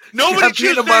 Okay. Nobody chews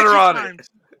peanut butter on times.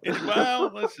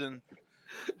 Well, listen.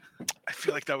 I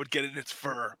feel like that would get in its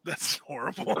fur. That's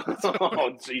horrible.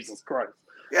 Oh, Jesus Christ.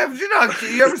 Yeah, but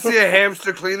you ever see a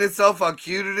hamster clean itself? How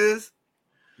cute it is?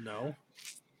 No.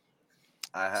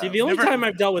 I have. See, the only time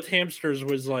I've dealt with hamsters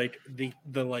was like the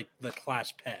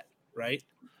class pet, right?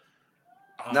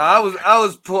 No, I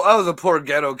was a poor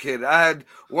ghetto kid. I had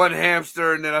one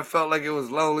hamster, and then I felt like it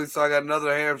was lonely, so I got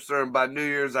another hamster. And by New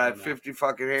Year's, I had 50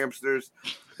 fucking hamsters.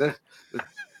 Then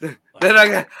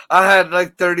I had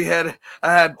like 30 head.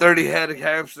 I had 30 head of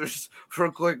hamsters for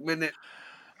a quick minute.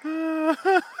 I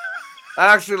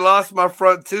actually lost my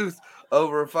front tooth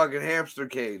over a fucking hamster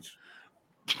cage.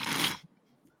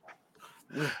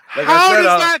 How does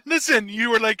that? Listen, you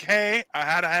were like, "Hey, I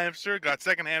had a hamster, got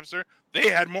second hamster. They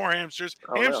had more hamsters.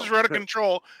 Hamsters were out of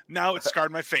control. Now it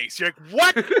scarred my face." You're like,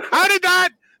 "What? How did that?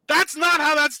 That's not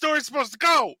how that story's supposed to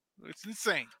go." It's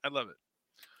insane. I love it.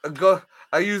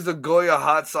 I used a Goya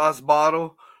hot sauce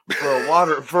bottle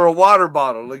for a water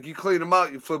bottle. Like you clean them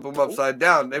out, you flip them upside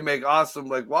down. They make awesome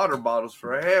like water bottles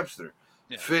for a hamster.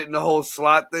 Yeah. Fit in the whole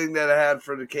slot thing that I had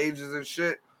for the cages and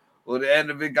shit. Well, the end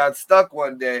of it got stuck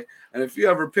one day. And if you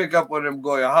ever pick up one of them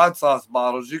Goya hot sauce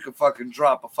bottles, you can fucking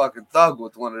drop a fucking thug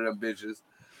with one of them bitches.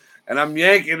 And I'm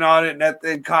yanking on it, and that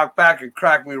thing cocked back and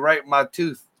cracked me right in my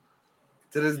tooth.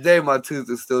 To this day, my tooth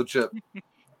is still chipped.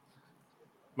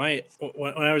 When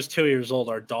I was 2 years old,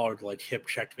 our dog like hip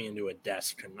checked me into a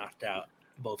desk and knocked out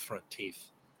both front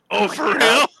teeth. Oh, for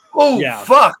real? Oh, yeah.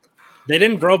 Fuck. They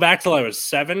didn't grow back till I was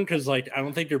 7 because like I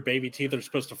don't think your baby teeth are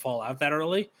supposed to fall out that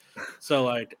early. So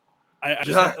like I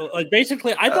just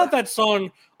basically I thought that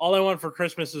song "All I Want for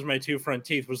Christmas Is My Two Front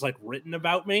Teeth" was like written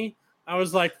about me. I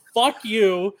was like, "Fuck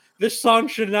you! This song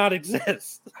should not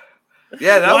exist."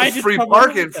 Yeah, that Why was did free someone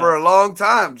parking like for that? a long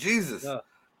time. Jesus. Yeah.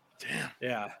 Damn.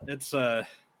 Yeah, it's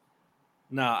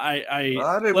no, I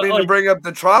I didn't mean to bring up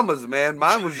the traumas, man.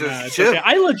 Mine was just it's chill. okay.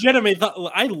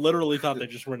 I literally thought they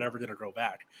just were never gonna go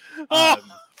back. Oh,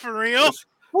 for real?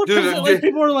 Well, Dude, because like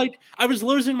people were like, I was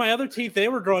losing my other teeth, they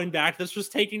were growing back. This was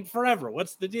taking forever.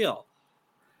 What's the deal?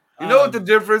 You know what the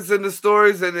difference in the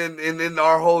stories and in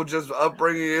our whole just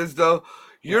upbringing is, though?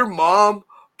 Your mom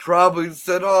probably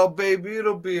said, "Oh, baby,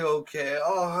 it'll be okay.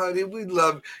 Oh, honey, we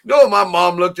love you." You know what my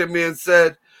mom looked at me and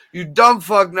said? "You dumb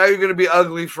fuck, now you're going to be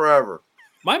ugly forever."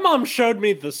 My mom showed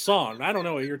me the song. I don't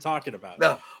know what you're talking about.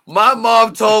 No, my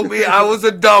mom told me I was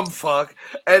a dumb fuck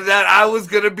and that I was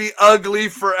going to be ugly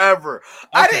forever.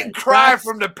 I didn't cry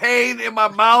from the pain in my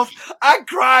mouth. I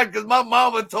cried because my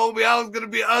mama told me I was going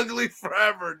to be ugly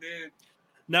forever, dude.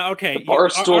 No, okay. The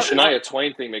Barstool Shania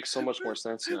Twain thing makes so much more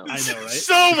sense now. I know, right?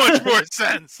 So much more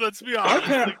sense. Let's be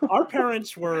honest. Our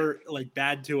parents were like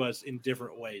bad to us in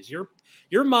different ways. Your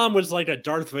mom was like a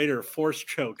Darth Vader force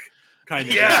choke kind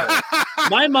of evil.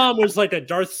 My mom was like a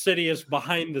Darth Sidious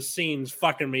behind the scenes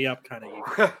fucking me up kind of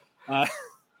evil.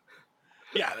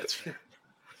 Yeah, that's fair.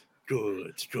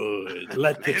 Good.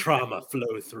 Let the trauma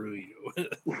flow through you.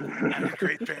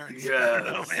 Great parents.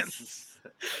 Yeah. Man.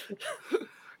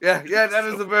 Yeah, that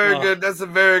is a very good. That's a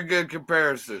very good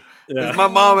comparison. Yeah. My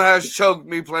mom has choked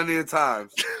me plenty of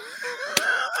times.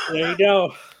 There you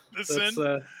go.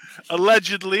 Listen,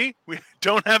 allegedly, we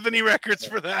don't have any records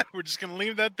for that. We're just going to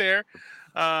leave that there.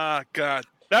 God,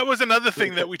 that was another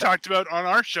thing that we talked about on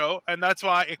our show, and that's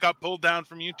why it got pulled down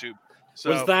from YouTube. So,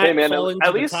 was that falling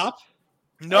to the top?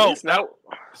 No,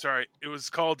 sorry, it was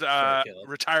called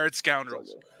Retired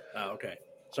Scoundrels. Oh, okay.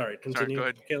 Sorry, continue. Sorry, go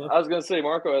ahead. Caleb. I was gonna say,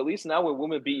 Marco, at least now when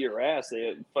women beat your ass,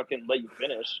 they fucking let you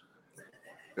finish.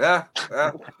 Yeah.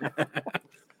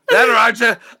 That or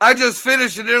I just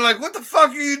finished and they're like, "What the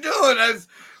fuck are you doing?"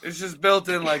 It's just built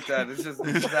in like that. It just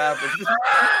happens.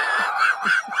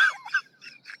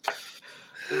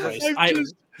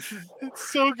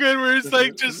 It's so good where it's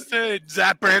like just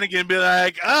Zap Brannigan be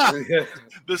like,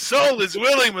 the soul is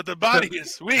willing, but the body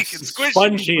is weak and squishy.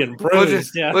 Spongy and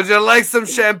bruised. Would you like some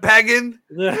champagne?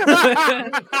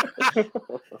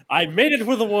 I made it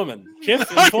with a woman. Kip,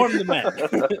 inform the men.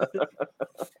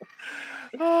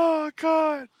 Oh,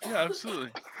 God. Yeah,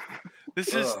 absolutely.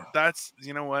 That's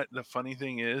you know what the funny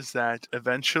thing is that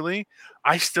eventually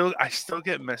I still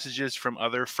get messages from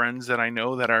other friends that I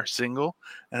know that are single,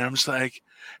 and I'm just like,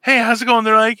 "Hey, how's it going?"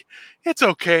 They're like, "It's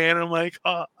okay," and I'm like,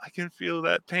 "Oh, I can feel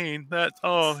that pain.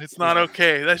 It's not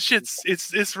okay. That shit's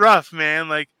it's rough, man.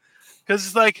 Like, because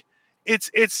it's like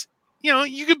it's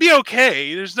you could be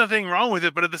okay. There's nothing wrong with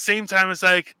it, but at the same time, it's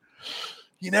like."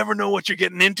 You never know what you're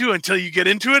getting into until you get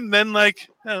into it, and then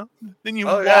then you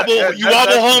wobble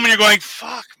home, and you're going,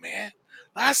 "Fuck, man!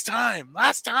 Last time,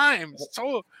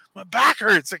 so my back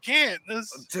hurts. I can't."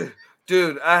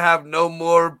 Dude, I have no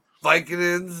more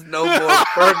Vicodins, no more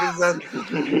Percocets.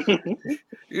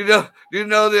 You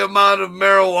know the amount of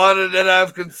marijuana that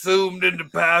I've consumed in the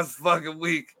past fucking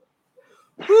week.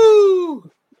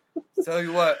 Woo! Tell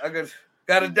you what, I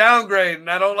got a downgrade, and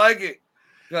I don't like it.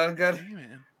 Got. Hey, man.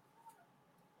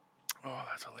 Oh,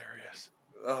 that's hilarious.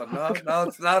 Oh no,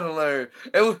 it's not hilarious.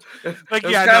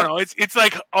 It's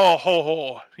like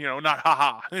ho, not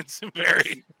haha. It's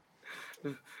very.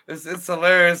 It's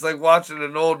hilarious, like watching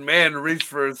an old man reach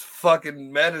for his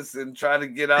fucking medicine, trying to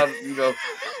get out,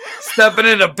 stepping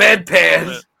in a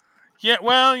bedpan. Yeah,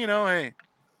 well, hey.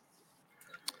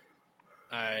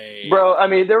 Bro, I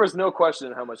mean, there was no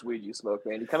question how much weed you smoked,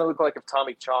 man. You kind of look like if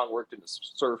Tommy Chong worked in a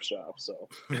surf shop, so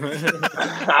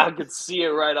I could see it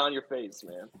right on your face,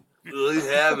 man.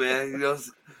 Yeah, man.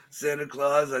 Santa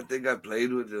Claus, I think I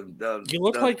played with him. You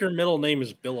look like your middle name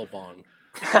is Billabong.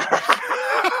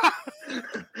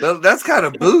 That's kind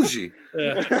of bougie.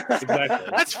 Yeah, exactly.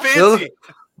 That's fancy.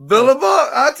 Billabong,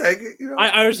 I'll take it.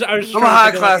 I was I'm a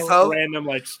high class hoe. Random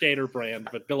skater brand,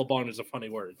 but Billabong is a funny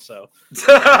word. So, is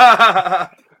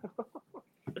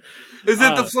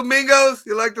it the flamingos?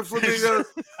 You like the flamingos?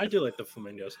 I do like the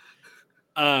flamingos.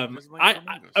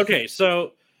 Okay,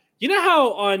 so you know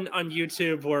how on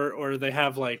YouTube or they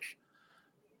have like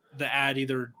the ad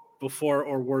either before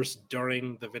or worse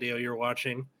during the video you're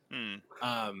watching.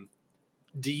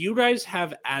 Do you guys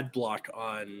have ad block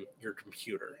on your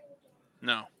computer?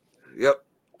 No. Yep.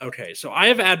 Okay, so I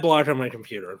have ad block on my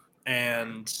computer,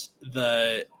 and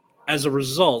as a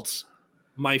result,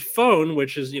 my phone,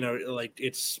 which is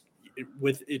it's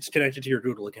connected to your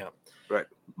Google account. Right.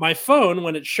 My phone,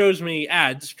 when it shows me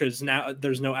ads, because now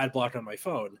there's no ad block on my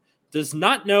phone, does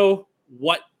not know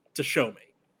what to show me.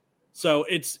 So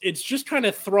it's just kind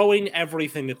of throwing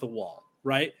everything at the wall,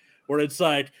 right? Where it's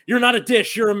like, you're not a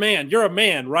dish, you're a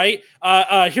man, right?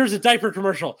 Here's a diaper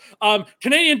commercial.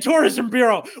 Canadian Tourism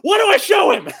Bureau. What do I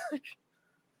show him?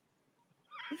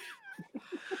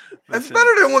 It's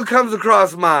better than what comes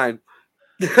across mine.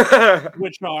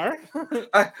 Which are?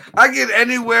 I get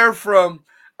anywhere from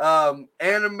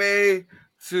anime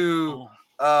to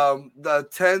the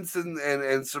tents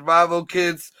and survival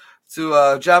kits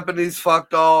to Japanese fuck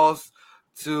dolls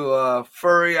to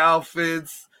furry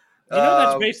outfits. You know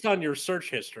that's based on your search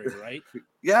history, right?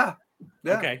 Yeah.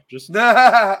 Okay, just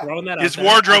throwing that out. His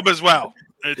wardrobe as well.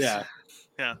 Yeah.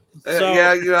 So,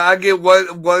 I get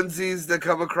onesies that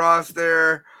come across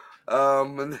there,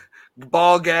 and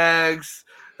ball gags.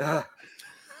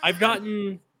 I've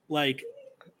gotten like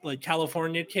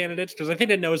California candidates because I think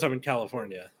it knows I'm in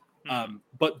California.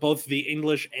 But both the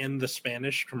English and the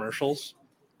Spanish commercials.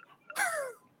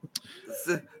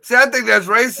 See, I think that's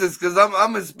racist because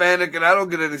I'm Hispanic and I don't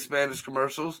get any Spanish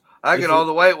commercials. I get all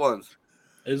the white ones.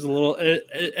 It's a little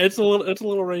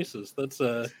racist. That's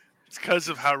It's because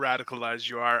of how radicalized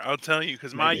you are. I'll tell you,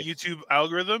 because my YouTube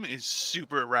algorithm is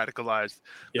super radicalized.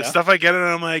 The stuff I get, and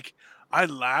I'm like, I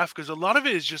laugh because a lot of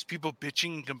it is just people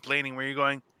bitching and complaining. Where you're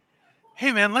going,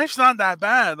 hey man, life's not that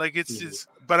bad. Like it's.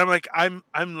 But I'm like, I'm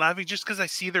laughing just because I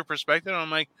see their perspective. And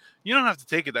I'm like, you don't have to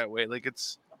take it that way. Like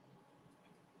it's.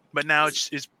 But now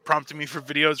it's prompting me for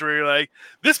videos where you're like,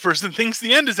 this person thinks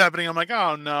the end is happening. I'm like,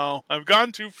 oh no, I've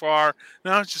gone too far.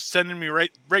 Now it's just sending me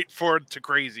right forward to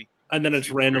crazy. And then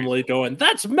it's randomly going,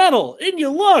 that's metal in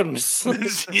your lungs.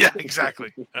 Yeah,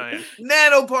 exactly.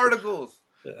 Nanoparticles.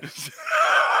 Yeah.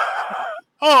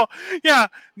 Oh, yeah.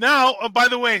 Now, by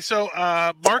the way, so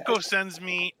Marco sends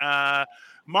me,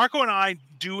 Marco and I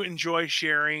do enjoy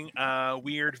sharing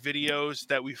weird videos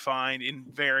that we find in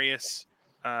various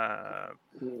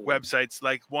websites.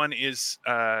 Like one is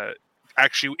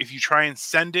actually, if you try and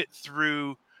send it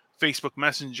through Facebook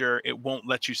Messenger, it won't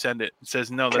let you send it. It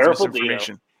says, no, that's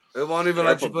misinformation. It won't even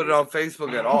let you put it on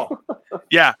Facebook at all.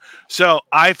 Yeah. So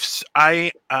I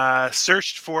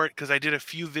searched for it because I did a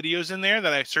few videos in there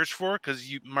that I searched for because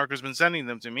Marco's been sending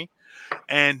them to me.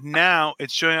 And now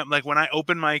it's showing up like when I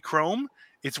open my Chrome,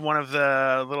 it's one of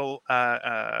the little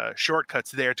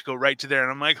shortcuts there to go right to there.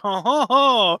 And I'm like,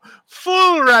 full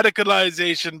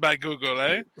radicalization by Google,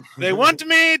 eh? They want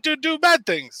me to do bad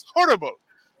things. Horrible.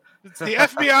 The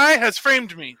FBI has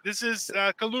framed me. This is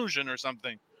collusion or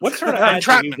something. What sort of ads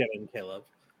are you getting, Caleb?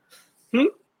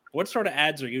 What sort of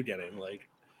ads are you getting? Like,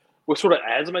 what sort of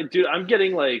ads am I? Dude, I'm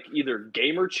getting like either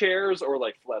gamer chairs or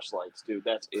like fleshlights, dude.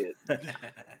 That's it.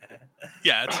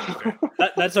 Yeah,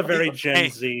 that's a very Gen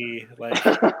Z. Like,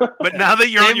 but now that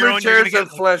you're on your own, chairs and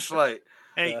fleshlight.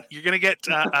 Hey, you're gonna get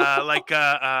like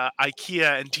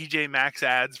IKEA and TJ Maxx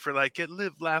ads for like get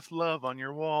live, laugh, love on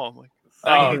your wall.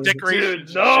 Like,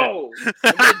 decorations. Dude, no.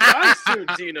 I'm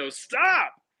Dino,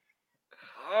 stop.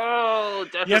 Oh,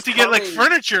 you have to get like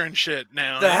furniture and shit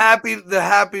now. The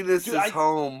happiness is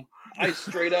home. I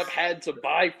straight up had to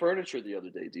buy furniture the other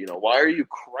day, Dino. Why are you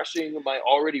crushing my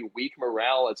already weak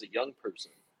morale as a young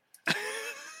person?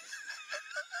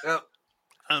 Yep.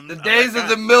 The days of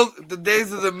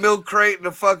the milk crate and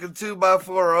the fucking 2x4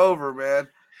 are over, man.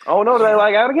 Oh no, did I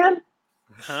lag out again?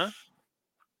 Huh?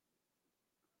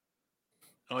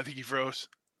 Oh, I think he froze.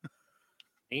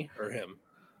 Me or him?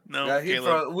 No, yeah,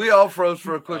 Caleb. We all froze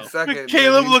for a quick second.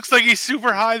 Caleb looks like he's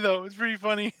super high, though. It's pretty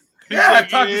funny. Yeah,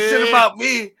 talking shit about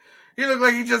me. He looked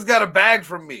like he just got a bag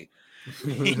from me.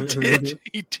 He did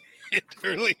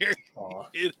earlier.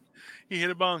 He hit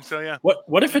a bong, so yeah.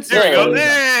 What if it's there? You go.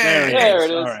 There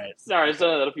it is. All right. Sorry, I've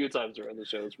done that a few times around the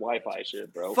show. It's Wi-Fi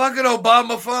shit, bro. Fucking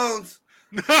Obama phones.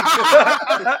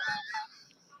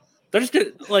 They're just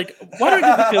gonna, like, why don't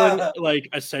you feel like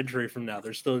a century from now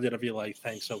they're still gonna be like,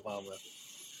 thanks Obama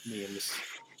memes.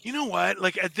 You know what?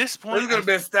 Like at this point, there's gonna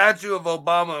be a statue of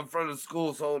Obama in front of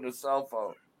schools holding a cell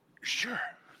phone. Sure.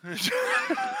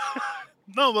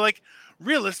 No, but like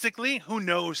realistically, who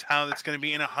knows how it's gonna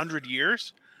be in 100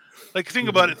 years? Like think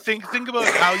about it. Think about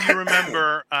how you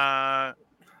remember.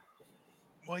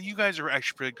 Well, you guys are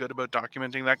actually pretty good about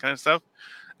documenting that kind of stuff.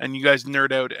 And you guys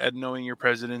nerd out at knowing your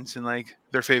presidents and like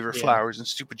their favorite flowers and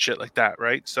stupid shit like that,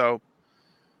 right? So,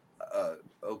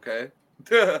 okay.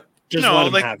 Just let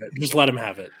him have it. Just let him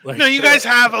have it. Like, no, you guys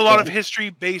have a lot of history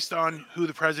based on who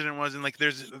the president was, and like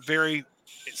there's a very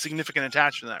significant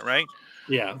attachment to that, right?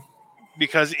 Yeah.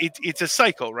 Because it's a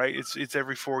cycle, right? It's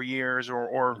every 4 years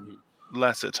or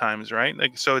less at times, right?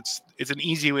 Like so, it's an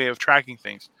easy way of tracking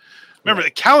things. Remember, the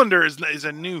calendar is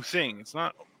a new thing. It's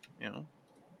not,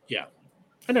 Yeah.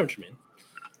 I know what you mean.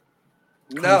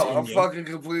 No, I'm fucking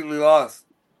completely lost.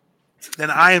 then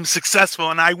I am successful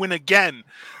and I win again.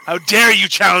 How dare you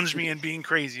challenge me in being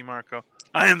crazy, Marco?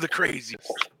 I am the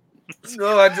craziest.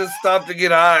 No, I just stopped to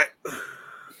get high.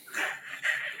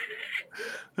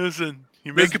 Listen,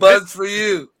 you This make a bud's for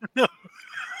you.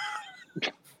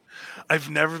 I've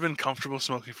never been comfortable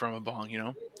smoking from a bong, you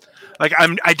know? Like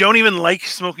I don't even like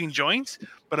smoking joints,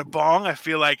 but a bong I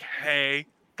feel like, hey,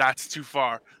 that's too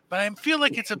far. But I feel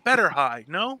like it's a better high,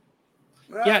 no?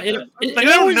 Yeah, Like it I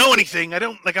don't always, know anything. I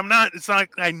don't like I'm not it's not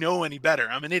like I know any better.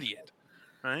 I'm an idiot.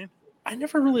 Right? I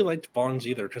never really liked bongs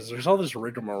either because there's all this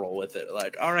rigmarole with it.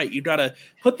 Like, all right, you gotta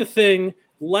put the thing,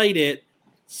 light it,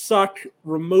 suck,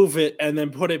 remove it, and then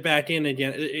put it back in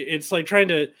again. It's like trying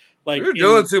to like You're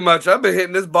doing too much. I've been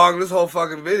hitting this bong this whole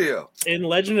fucking video. in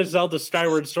Legend of Zelda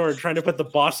Skyward Sword, trying to put the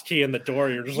boss key in the door.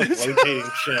 You're just like rotating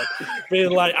shit, being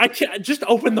like, I can't just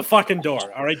open the fucking door.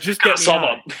 All right, just get me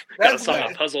high. Gotta solve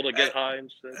a puzzle to get high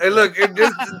and shit. Hey, look,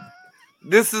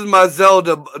 this is my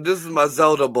Zelda. This is my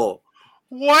Zelda bowl.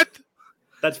 What?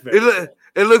 That's very cool.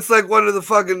 It looks like one of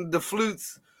the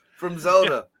flutes from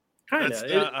Zelda. Kind That's of.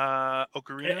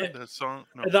 Ocarina, the song.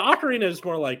 No. The ocarina is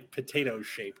more like potato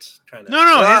shaped, kind of.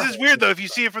 No, his is weird though. If you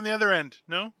see it from the other end,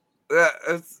 no. Yeah,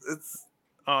 it's.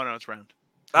 Oh no, it's round.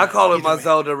 I call it Either my way.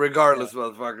 Zelda, regardless,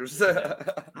 motherfuckers.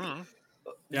 Mm.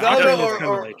 Yeah, Zelda ocarina is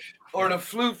kinda like- or the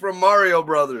flute from Mario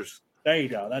Brothers. there you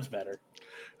go. That's better.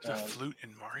 There's a flute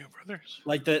in Mario Brothers.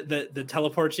 Like the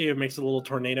teleports you, it makes a little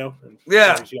tornado. And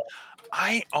Yeah. carries you up.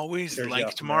 I always There's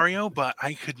liked the- Mario, but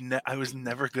I was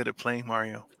never good at playing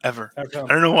Mario ever. How come? I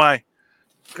don't know why.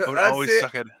 I would That's always it.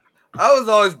 suck at it. I was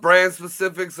always brand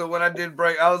specific, so when I did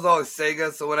break, I was always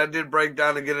Sega. So when I did break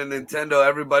down to get a Nintendo,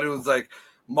 everybody was like,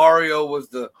 Mario was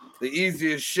the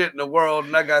easiest shit in the world,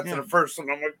 and I got to the first one.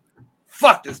 I'm like,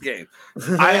 fuck this game.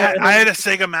 I had a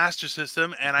Sega Master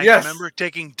System, and I Yes. remember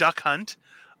taking Duck Hunt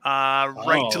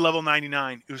right to level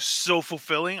 99. It was so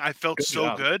fulfilling. I felt Good so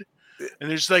job. good.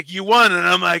 And it's like, you won, and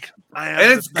I'm like, I am.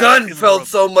 And the its best gun in the felt world.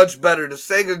 so much better. The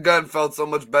Sega gun felt so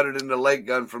much better than the light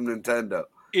gun from Nintendo.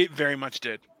 It very much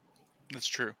did. That's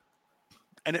true.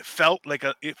 And it felt like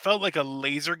a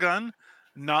laser gun,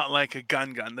 not like a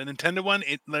gun. The Nintendo one,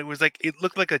 it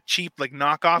looked like a cheap like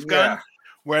knockoff gun.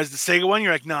 Whereas the Sega one,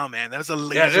 you're like, no man, that was a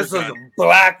laser Yeah, this was gun.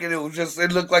 black, and it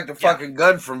looked like the fucking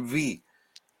gun from V.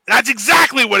 That's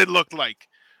exactly what it looked like.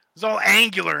 It was all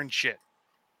angular and shit.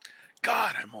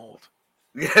 God, I'm old.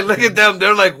 Yeah, look at them.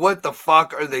 They're like, what the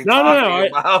fuck are they No,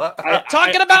 talking about?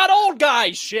 Talking about old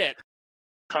guy shit.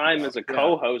 Time as a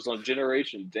co-host on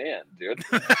Generation Dan, dude.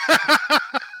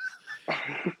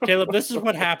 Caleb, this is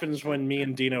what happens when me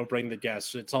and Dino bring the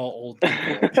guests. It's all old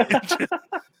people.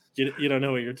 You don't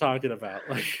know what you're talking about.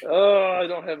 Like, Oh, I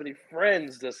don't have any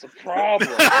friends. That's a problem.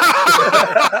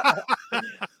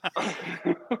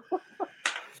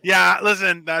 Yeah,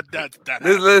 listen, that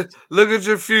Look at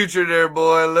your future there,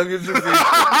 boy. Look at your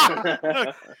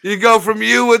future. You go from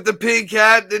you with the pink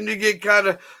hat, then you get kind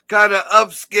of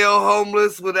upscale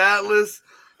homeless with Atlas,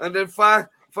 and then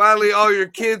finally all your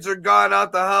kids are gone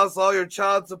out the house, all your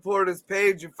child support is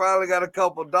paid, you finally got a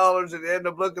couple dollars, and you end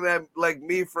up looking at like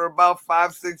me for about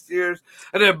 5-6 years,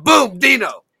 and then boom,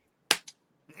 Dino.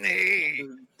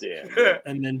 Damn.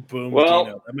 and then boom, Well,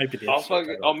 Dino. That might be the I'll episode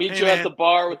title. meet Hey, you man. at the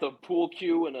bar with a pool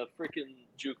cue and a freaking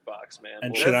jukebox, man.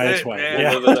 And We'll- should I That's it, swear? man.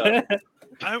 Yeah. We'll live it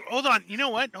hold on. You know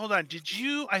what? Hold on.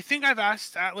 I think I've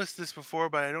asked Atlas this before,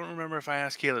 but I don't remember if I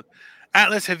asked Caleb.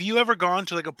 Atlas, have you ever gone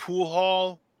to like a pool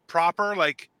hall proper,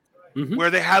 like Mhm.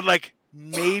 where they had like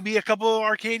maybe a couple of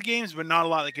arcade games, but not a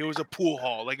lot? Like it was a pool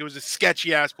hall, like it was a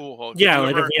sketchy ass pool hall. Did Yeah, you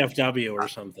like ever- a VFW or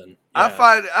something.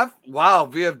 Wow,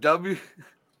 VFW.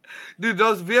 Dude,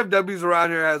 those VFWs around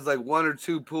here has like 1 or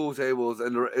 2 pool tables,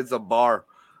 and it's a bar.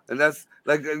 And that's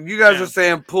like you guys Yeah. are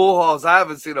saying pool halls. I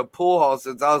haven't seen a pool hall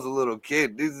since I was a little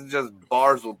kid. These are just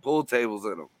bars with pool tables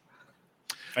in them.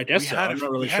 I guess We so. had I'm a-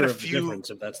 not really we had sure a of the few- difference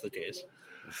if that's the case.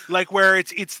 like where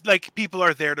it's like people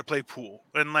are there to play pool,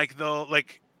 and like they'll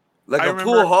like Like I a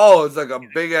remember- pool hall is like a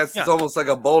big ass. Yeah. It's almost like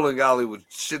a bowling alley with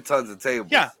shit tons of tables.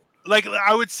 Yeah. like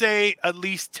I would say at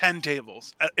least 10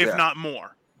 tables, if Yeah. not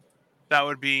more. That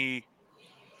would be.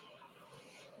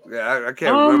 Yeah. I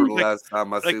can't remember the like- last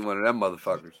time I seen one of them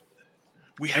motherfuckers.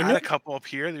 We I had know- a couple up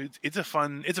here. It's a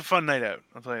fun night out.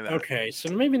 I'll tell you that. Okay, so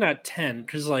maybe not 10,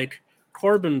 because like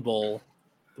Corbin Bowl,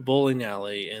 the bowling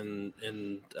alley in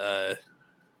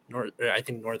I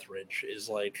think Northridge is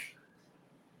like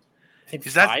I think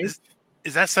Is that 5.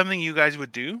 is that something you guys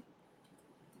would do?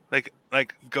 Like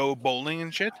go bowling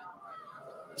and shit?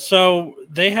 So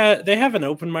they have an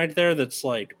open mic there that's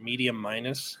like medium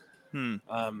minus. Hmm.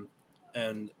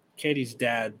 And Katie's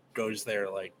dad goes there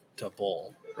like to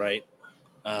bowl, right?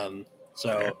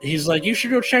 So he's like, you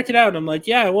should go check it out. And I'm like,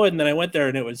 yeah, I would. And then I went there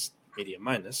and it was medium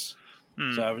minus.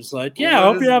 So I was like, yeah, I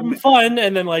hope you're having fun.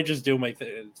 And then like just do my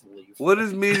thing and leave. What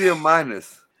is medium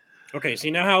minus? Okay, so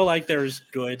you know how like there's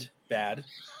good, bad,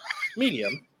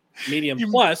 medium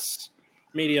plus,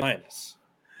 medium minus.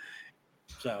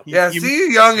 So yeah,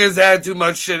 see, youngins had too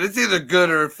much shit. It's either good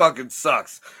or it fucking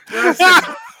sucks. You know,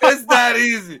 it's that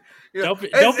easy. You know,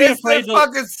 don't be afraid. It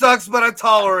fucking sucks, but I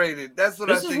tolerate it. That's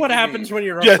what I think. This is what happens when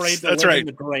you're afraid to live right. in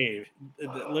the grave.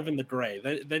 Live in the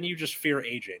gray. Then you just fear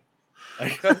aging.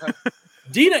 Like,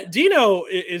 Dino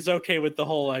is okay with the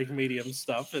whole like medium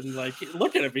stuff, and like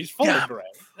look at him, he's fully gray.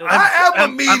 I am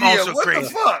a medium. Also what crazy. the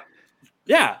fuck?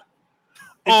 Yeah.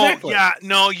 Exactly. Oh yeah,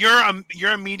 no,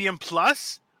 you're a medium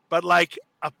plus, but like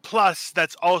a plus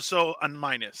that's also a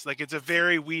minus. Like it's a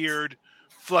very weird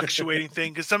fluctuating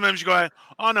thing because sometimes you go,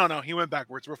 oh no, he went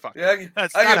backwards. We're fucked. Yeah, I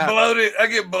get bloated. I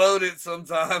get bloated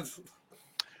sometimes.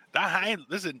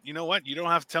 Listen, you know what? You don't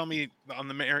have to tell me on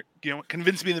the merit. You know,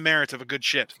 convince me the merits of a good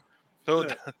shit. So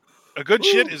a good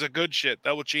shit is a good shit.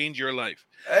 That will change your life.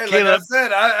 Hey, Caleb, like I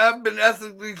said, I've been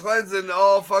ethically cleansing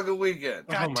all fucking weekend.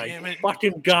 God damn it!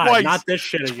 Fucking God, not this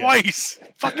shit again. Twice,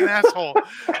 fucking asshole.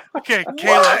 Okay,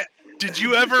 Caleb, did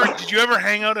you ever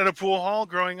hang out at a pool hall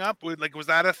growing up? Was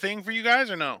that a thing for you guys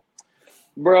or no?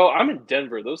 Bro, I'm in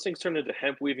Denver. Those things turned into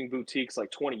hemp weaving boutiques like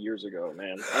 20 years ago,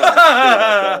 man.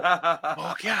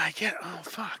 Oh yeah, I get. Oh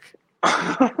fuck.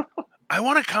 I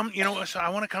want to come. So I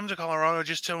want to come to Colorado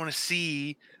just to want to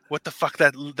see what the fuck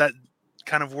that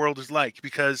kind of world is like,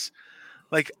 because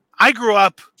like I grew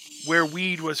up where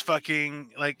weed was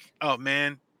fucking like, oh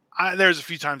man. There's a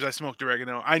few times I smoked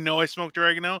oregano. I know I smoked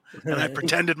oregano, and I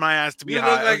pretended my ass to be high.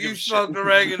 You look like you smoked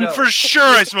oregano. For sure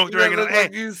I smoked oregano. Look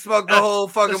like you smoked the whole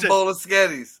fucking bowl of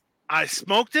Sketties. I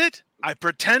smoked it, I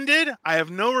pretended, I have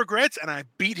no regrets, and I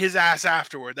beat his ass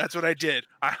afterward. That's what I did.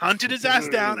 I hunted his ass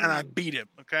down, and I beat him,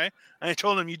 okay? And I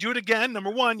told him, you do it again,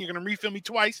 number one, you're going to refill me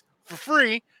twice for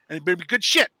free, and it better be good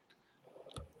shit.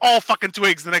 All fucking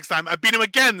twigs the next time. I beat him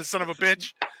again, the son of a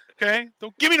bitch. Okay,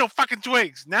 don't give me no fucking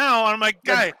twigs. Now I'm like,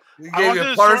 guy. You gave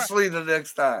you parsley the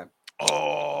next time.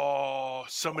 Oh,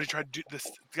 somebody tried to do this.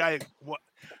 Guy,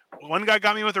 one guy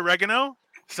got me with oregano.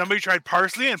 Somebody tried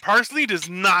parsley, and parsley does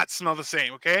not smell the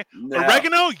same. Okay, no.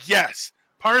 Oregano, yes.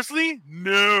 Parsley,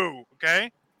 no.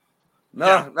 Okay.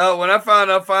 No. When I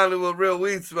found out finally what real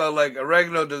weed smelled like,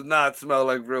 oregano does not smell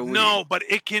like real weed. No, but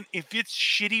it can. If it's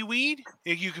shitty weed,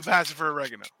 you can pass it for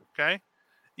oregano. Okay,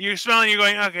 you're smelling, you're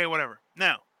going, okay, whatever.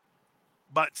 Now.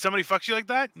 But somebody fucks you like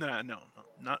that? No,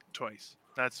 not twice.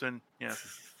 That's when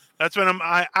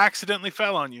I accidentally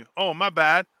fell on you. Oh, my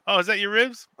bad. Oh, is that your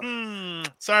ribs?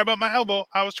 Sorry about my elbow.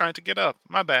 I was trying to get up.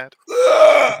 My bad.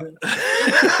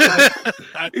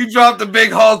 You dropped a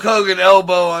big Hulk Hogan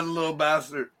elbow on the little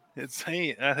bastard.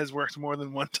 That has worked more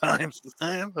than one time.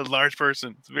 I am a large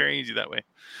person. It's very easy that way.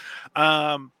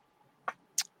 I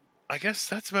guess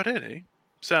that's about it, eh?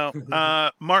 So,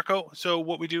 Marco, so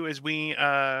what we do is we,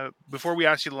 before we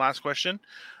ask you the last question,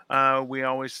 we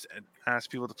always ask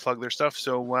people to plug their stuff.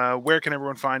 So where can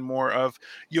everyone find more of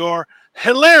your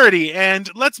hilarity? And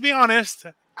let's be honest,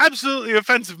 absolutely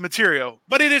offensive material,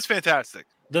 but it is fantastic.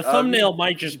 The thumbnail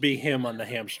might just be him on the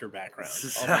hamster background.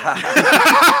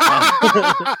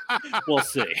 We'll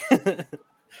see.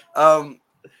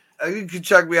 You can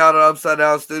check me out at Upside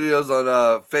Down Studios on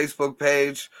Facebook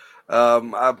page.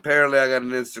 Apparently I got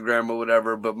an Instagram or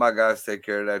whatever, but my guys take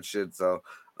care of that shit. So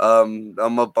I'm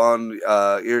up on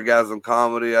Eargasm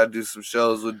Comedy. I do some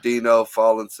shows with Dino,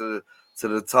 Falling to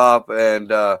the Top, and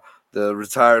the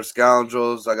Retired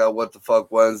Scoundrels. I got What the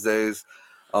Fuck Wednesdays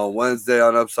on Wednesday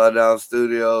on Upside Down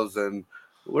Studios, and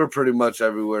we're pretty much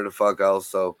everywhere the fuck else.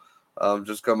 So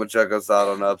just come and check us out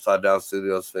on the Upside Down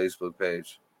Studios Facebook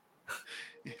page.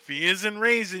 If he isn't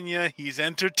raising you, he's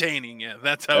entertaining you.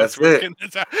 That's how it's working.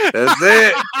 That's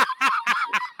it.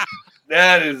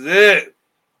 That is it.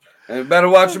 And better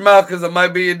watch your mouth because I might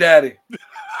be your daddy.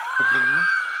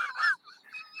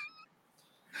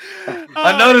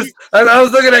 I noticed. I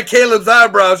was looking at Caleb's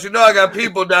eyebrows. You know I got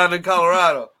people down in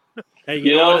Colorado. Hey,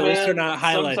 you know what? At least they're not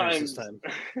highlighters this time.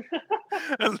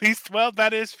 At least, well,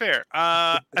 that is fair.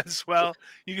 As well,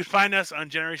 you can find us on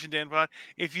Generation Dan Pod.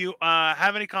 If you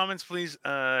have any comments, please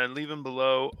leave them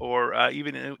below, or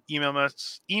even email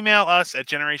us at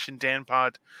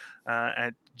generationdanpod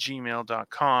at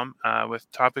gmail.com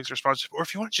with topics or sponsorship. Or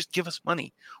if you want to just give us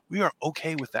money, we are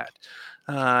okay with that.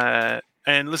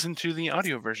 And listen to the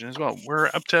audio version as well. We're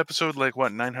up to episode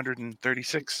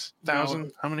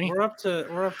 936,000. How many? We're up to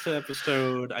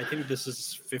episode. I think this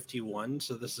is 51.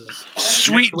 So this is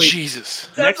sweet Jesus.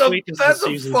 That's a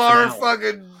far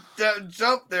fucking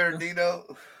jump there, Dino.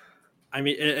 I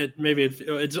mean,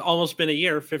 it's almost been a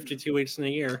year, 52 weeks in a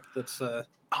year. That's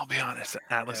I'll be honest,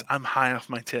 Atlas. Yeah. I'm high off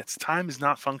my tits. Time is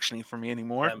not functioning for me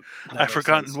anymore. that I've makes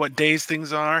forgotten sense. what days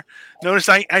things are. Notice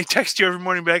I text you every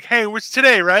morning, and be like, "Hey, what's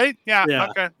today?" Right? Yeah. Yeah.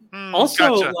 Okay.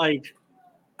 Also, Gotcha. like,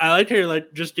 I like how you're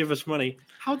like, just give us money.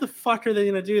 How the fuck are they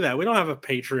going to do that? We don't have a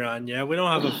Patreon yet. We don't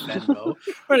have a Venmo.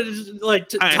 Or just, like,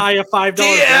 tie a $5 bill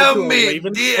to DM a me,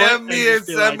 Ravens foot DM me, and just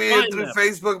be send like, me in "Find through them."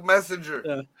 Facebook Messenger.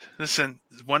 Yeah. Listen,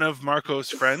 one of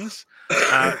Marco's friends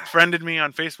friended me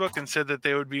on Facebook and said that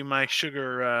they would be my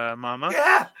sugar mama.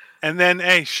 Yeah. And then,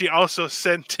 hey, she also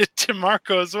sent it to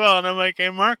Marco as well. And I'm like, hey,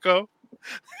 Marco,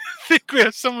 I think we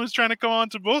have someone who's trying to come on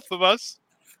to both of us.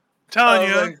 I'm telling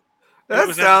you. Like,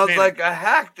 that sounds like a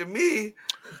hack to me.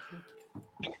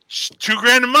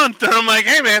 $2,000 a month. And I'm like,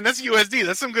 hey, man, that's USD.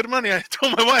 That's some good money. I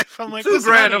told my wife, I'm like,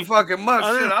 $2,000 a fucking month.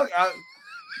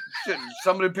 Shit,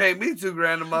 somebody pay me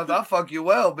 $2,000 a month. I'll fuck you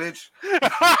well, bitch.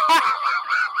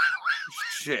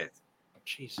 Shit.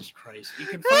 Jesus Christ. You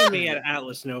can find me at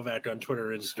Atlas Novak on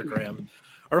Twitter and Instagram.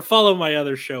 Or follow my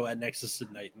other show at Nexus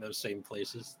at Night in those same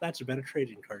places. That's a better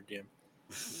trading card game.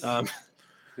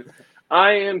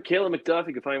 I am Caleb McDuff.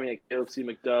 You can find me at Caleb C.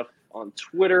 McDuff on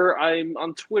Twitter. I'm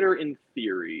on Twitter in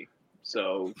theory.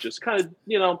 So just kind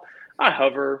of, I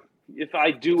hover. If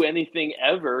I do anything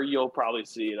ever, you'll probably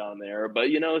see it on there. But,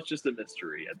 it's just a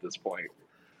mystery at this point.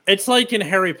 It's like in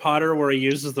Harry Potter where he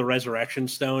uses the resurrection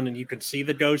stone and you can see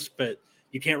the ghost, but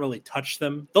you can't really touch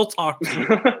them. They'll talk to you.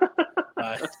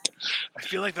 I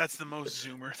feel like that's the most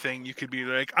Zoomer thing. You could be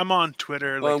like, I'm on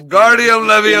Twitter. Like, Guardium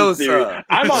Leviosa.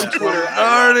 I'm on Twitter.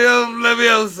 Guardium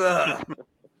Leviosa.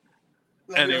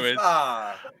 Anyways,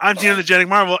 I'm Gino the Genetic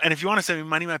Marvel, and if you want to send me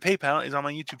money, my PayPal is on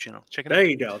my YouTube channel. Check it out. There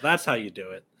you go. That's how you do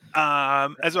it.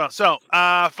 As well. So,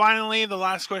 finally, the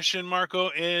last question, Marco,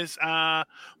 is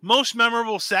most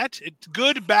memorable set. It's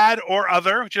good, bad, or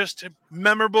other. Just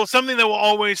memorable, something that will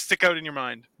always stick out in your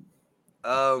mind.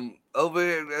 Over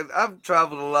here, I've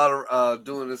traveled a lot of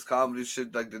doing this comedy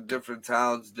shit, like the different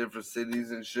towns, different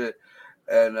cities, and shit.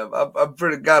 And I've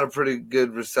got a pretty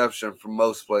good reception from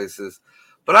most places.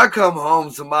 But I come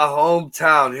home to my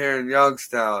hometown here in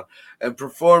Youngstown and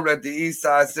performed at the East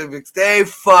Side Civics. They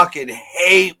fucking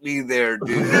hate me there,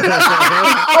 dude.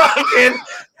 Fucking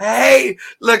hate.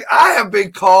 Look, I have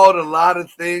been called a lot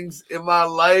of things in my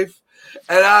life,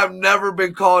 and I've never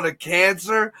been called a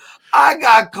cancer. I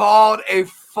got called a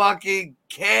fucking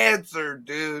cancer,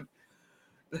 dude.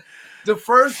 The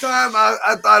first time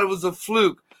I thought it was a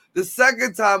fluke. The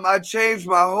second time I changed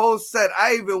my whole set.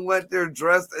 I even went there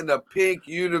dressed in a pink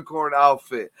unicorn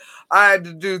outfit. I had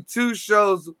to do 2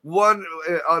 shows, one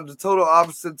on the total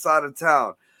opposite side of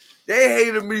town. They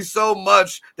hated me so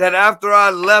much that after I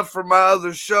left for my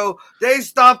other show, they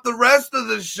stopped the rest of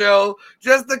the show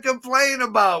just to complain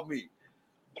about me.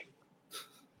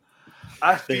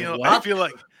 I feel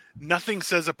like nothing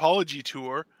says apology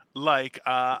tour like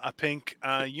a pink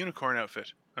unicorn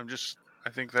outfit. I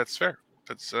think that's fair.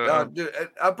 That's dude,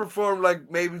 I performed like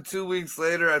maybe 2 weeks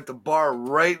later at the bar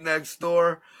right next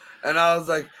door, and I was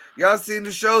like, y'all seen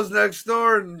the shows next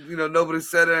door? And nobody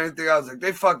said anything. I was like,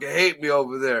 they fucking hate me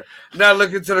over there. Now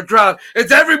looking to the crowd,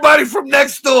 it's everybody from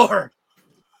next door.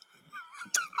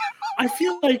 I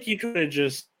feel like you could have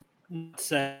just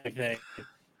said anything,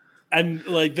 and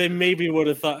like they maybe would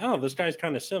have thought, oh, this guy's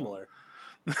kind of similar,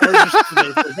 or just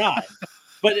they forgot.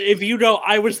 But if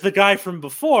I was the guy from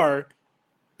before.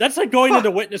 That's like going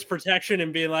into witness protection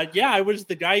and being like, yeah, I was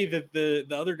the guy that the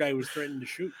other guy was threatening to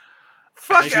shoot.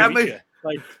 Fuck, I mean,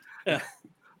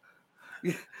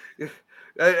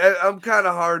 I'm kind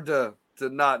of hard to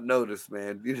not notice,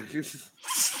 man. Just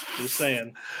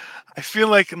saying. I feel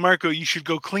like, Marco, you should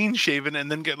go clean shaven and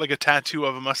then get like a tattoo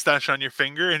of a mustache on your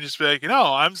finger and just be like,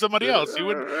 I'm somebody else.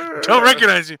 You don't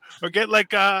recognize you. Or get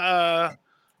like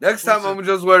next time I'm gonna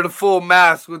just wear the full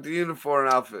mask with the uniform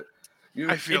outfit.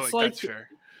 I feel like that's fair.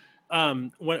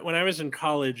 When I was in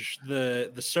college,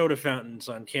 the soda fountains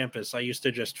on campus, I used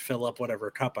to just fill up whatever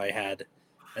cup I had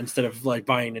instead of like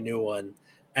buying a new one.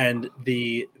 And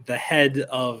the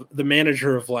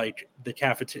manager of like the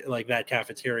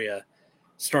cafeteria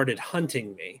started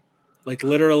hunting me. Like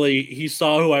literally, he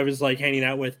saw who I was like hanging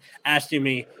out with, asking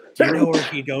me, "Do you know where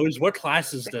he goes? What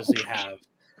classes does he have?"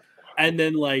 And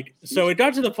then so it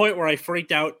got to the point where I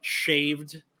freaked out,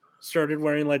 shaved. Started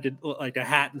wearing like a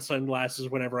hat and sunglasses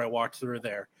whenever I walked through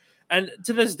there. And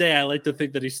to this day, I like to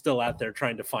think that he's still out there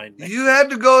trying to find me. You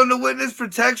had to go into witness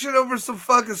protection over some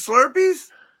fucking Slurpees?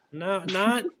 No,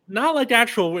 not like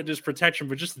actual witness protection,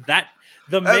 but just that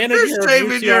the manager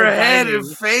shaving your head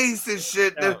and face and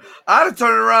shit. Yeah. I'd have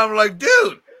turned around and like,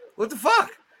 dude, what the fuck?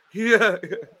 Yeah.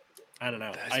 I don't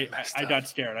know. That's I got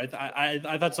scared.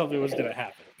 I thought something was gonna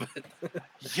happen. But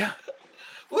Yeah.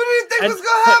 What do you think was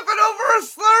going to happen over a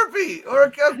Slurpee or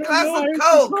a glass no, I of was in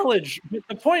Coke? college. But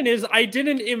the point is, I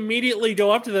didn't immediately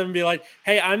go up to them and be like,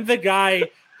 "Hey, I'm the guy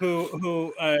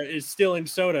who is stealing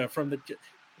soda from the."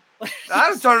 I'd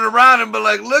have turned around and be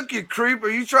like, "Look, you creep! Are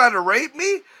you trying to rape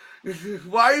me?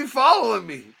 Why are you following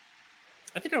me?"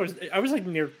 I think I was like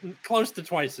close to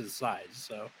twice his size.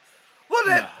 So Well,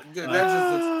 that nah.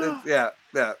 that's yeah.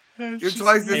 That's You're just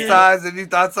twice his weird. size, and you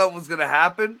thought something was gonna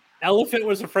happen. Elephant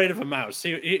was afraid of a mouse.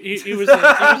 He was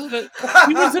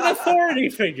an authority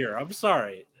figure. I'm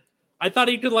sorry. I thought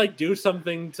he could like do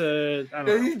something to. I don't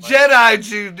know. He Jedi'd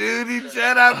you, dude. He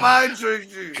Jedi mind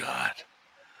tricked you. God.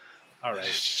 All right.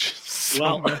 It's just so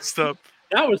Well, messed up.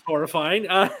 that was horrifying.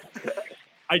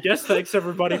 I guess thanks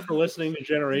everybody for listening to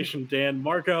Generation Dan.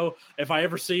 Marco, if I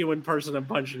ever see you in person, I'm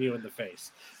punching you in the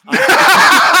face.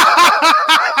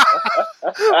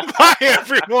 Bye,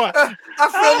 everyone. I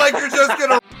feel like you're just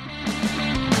gonna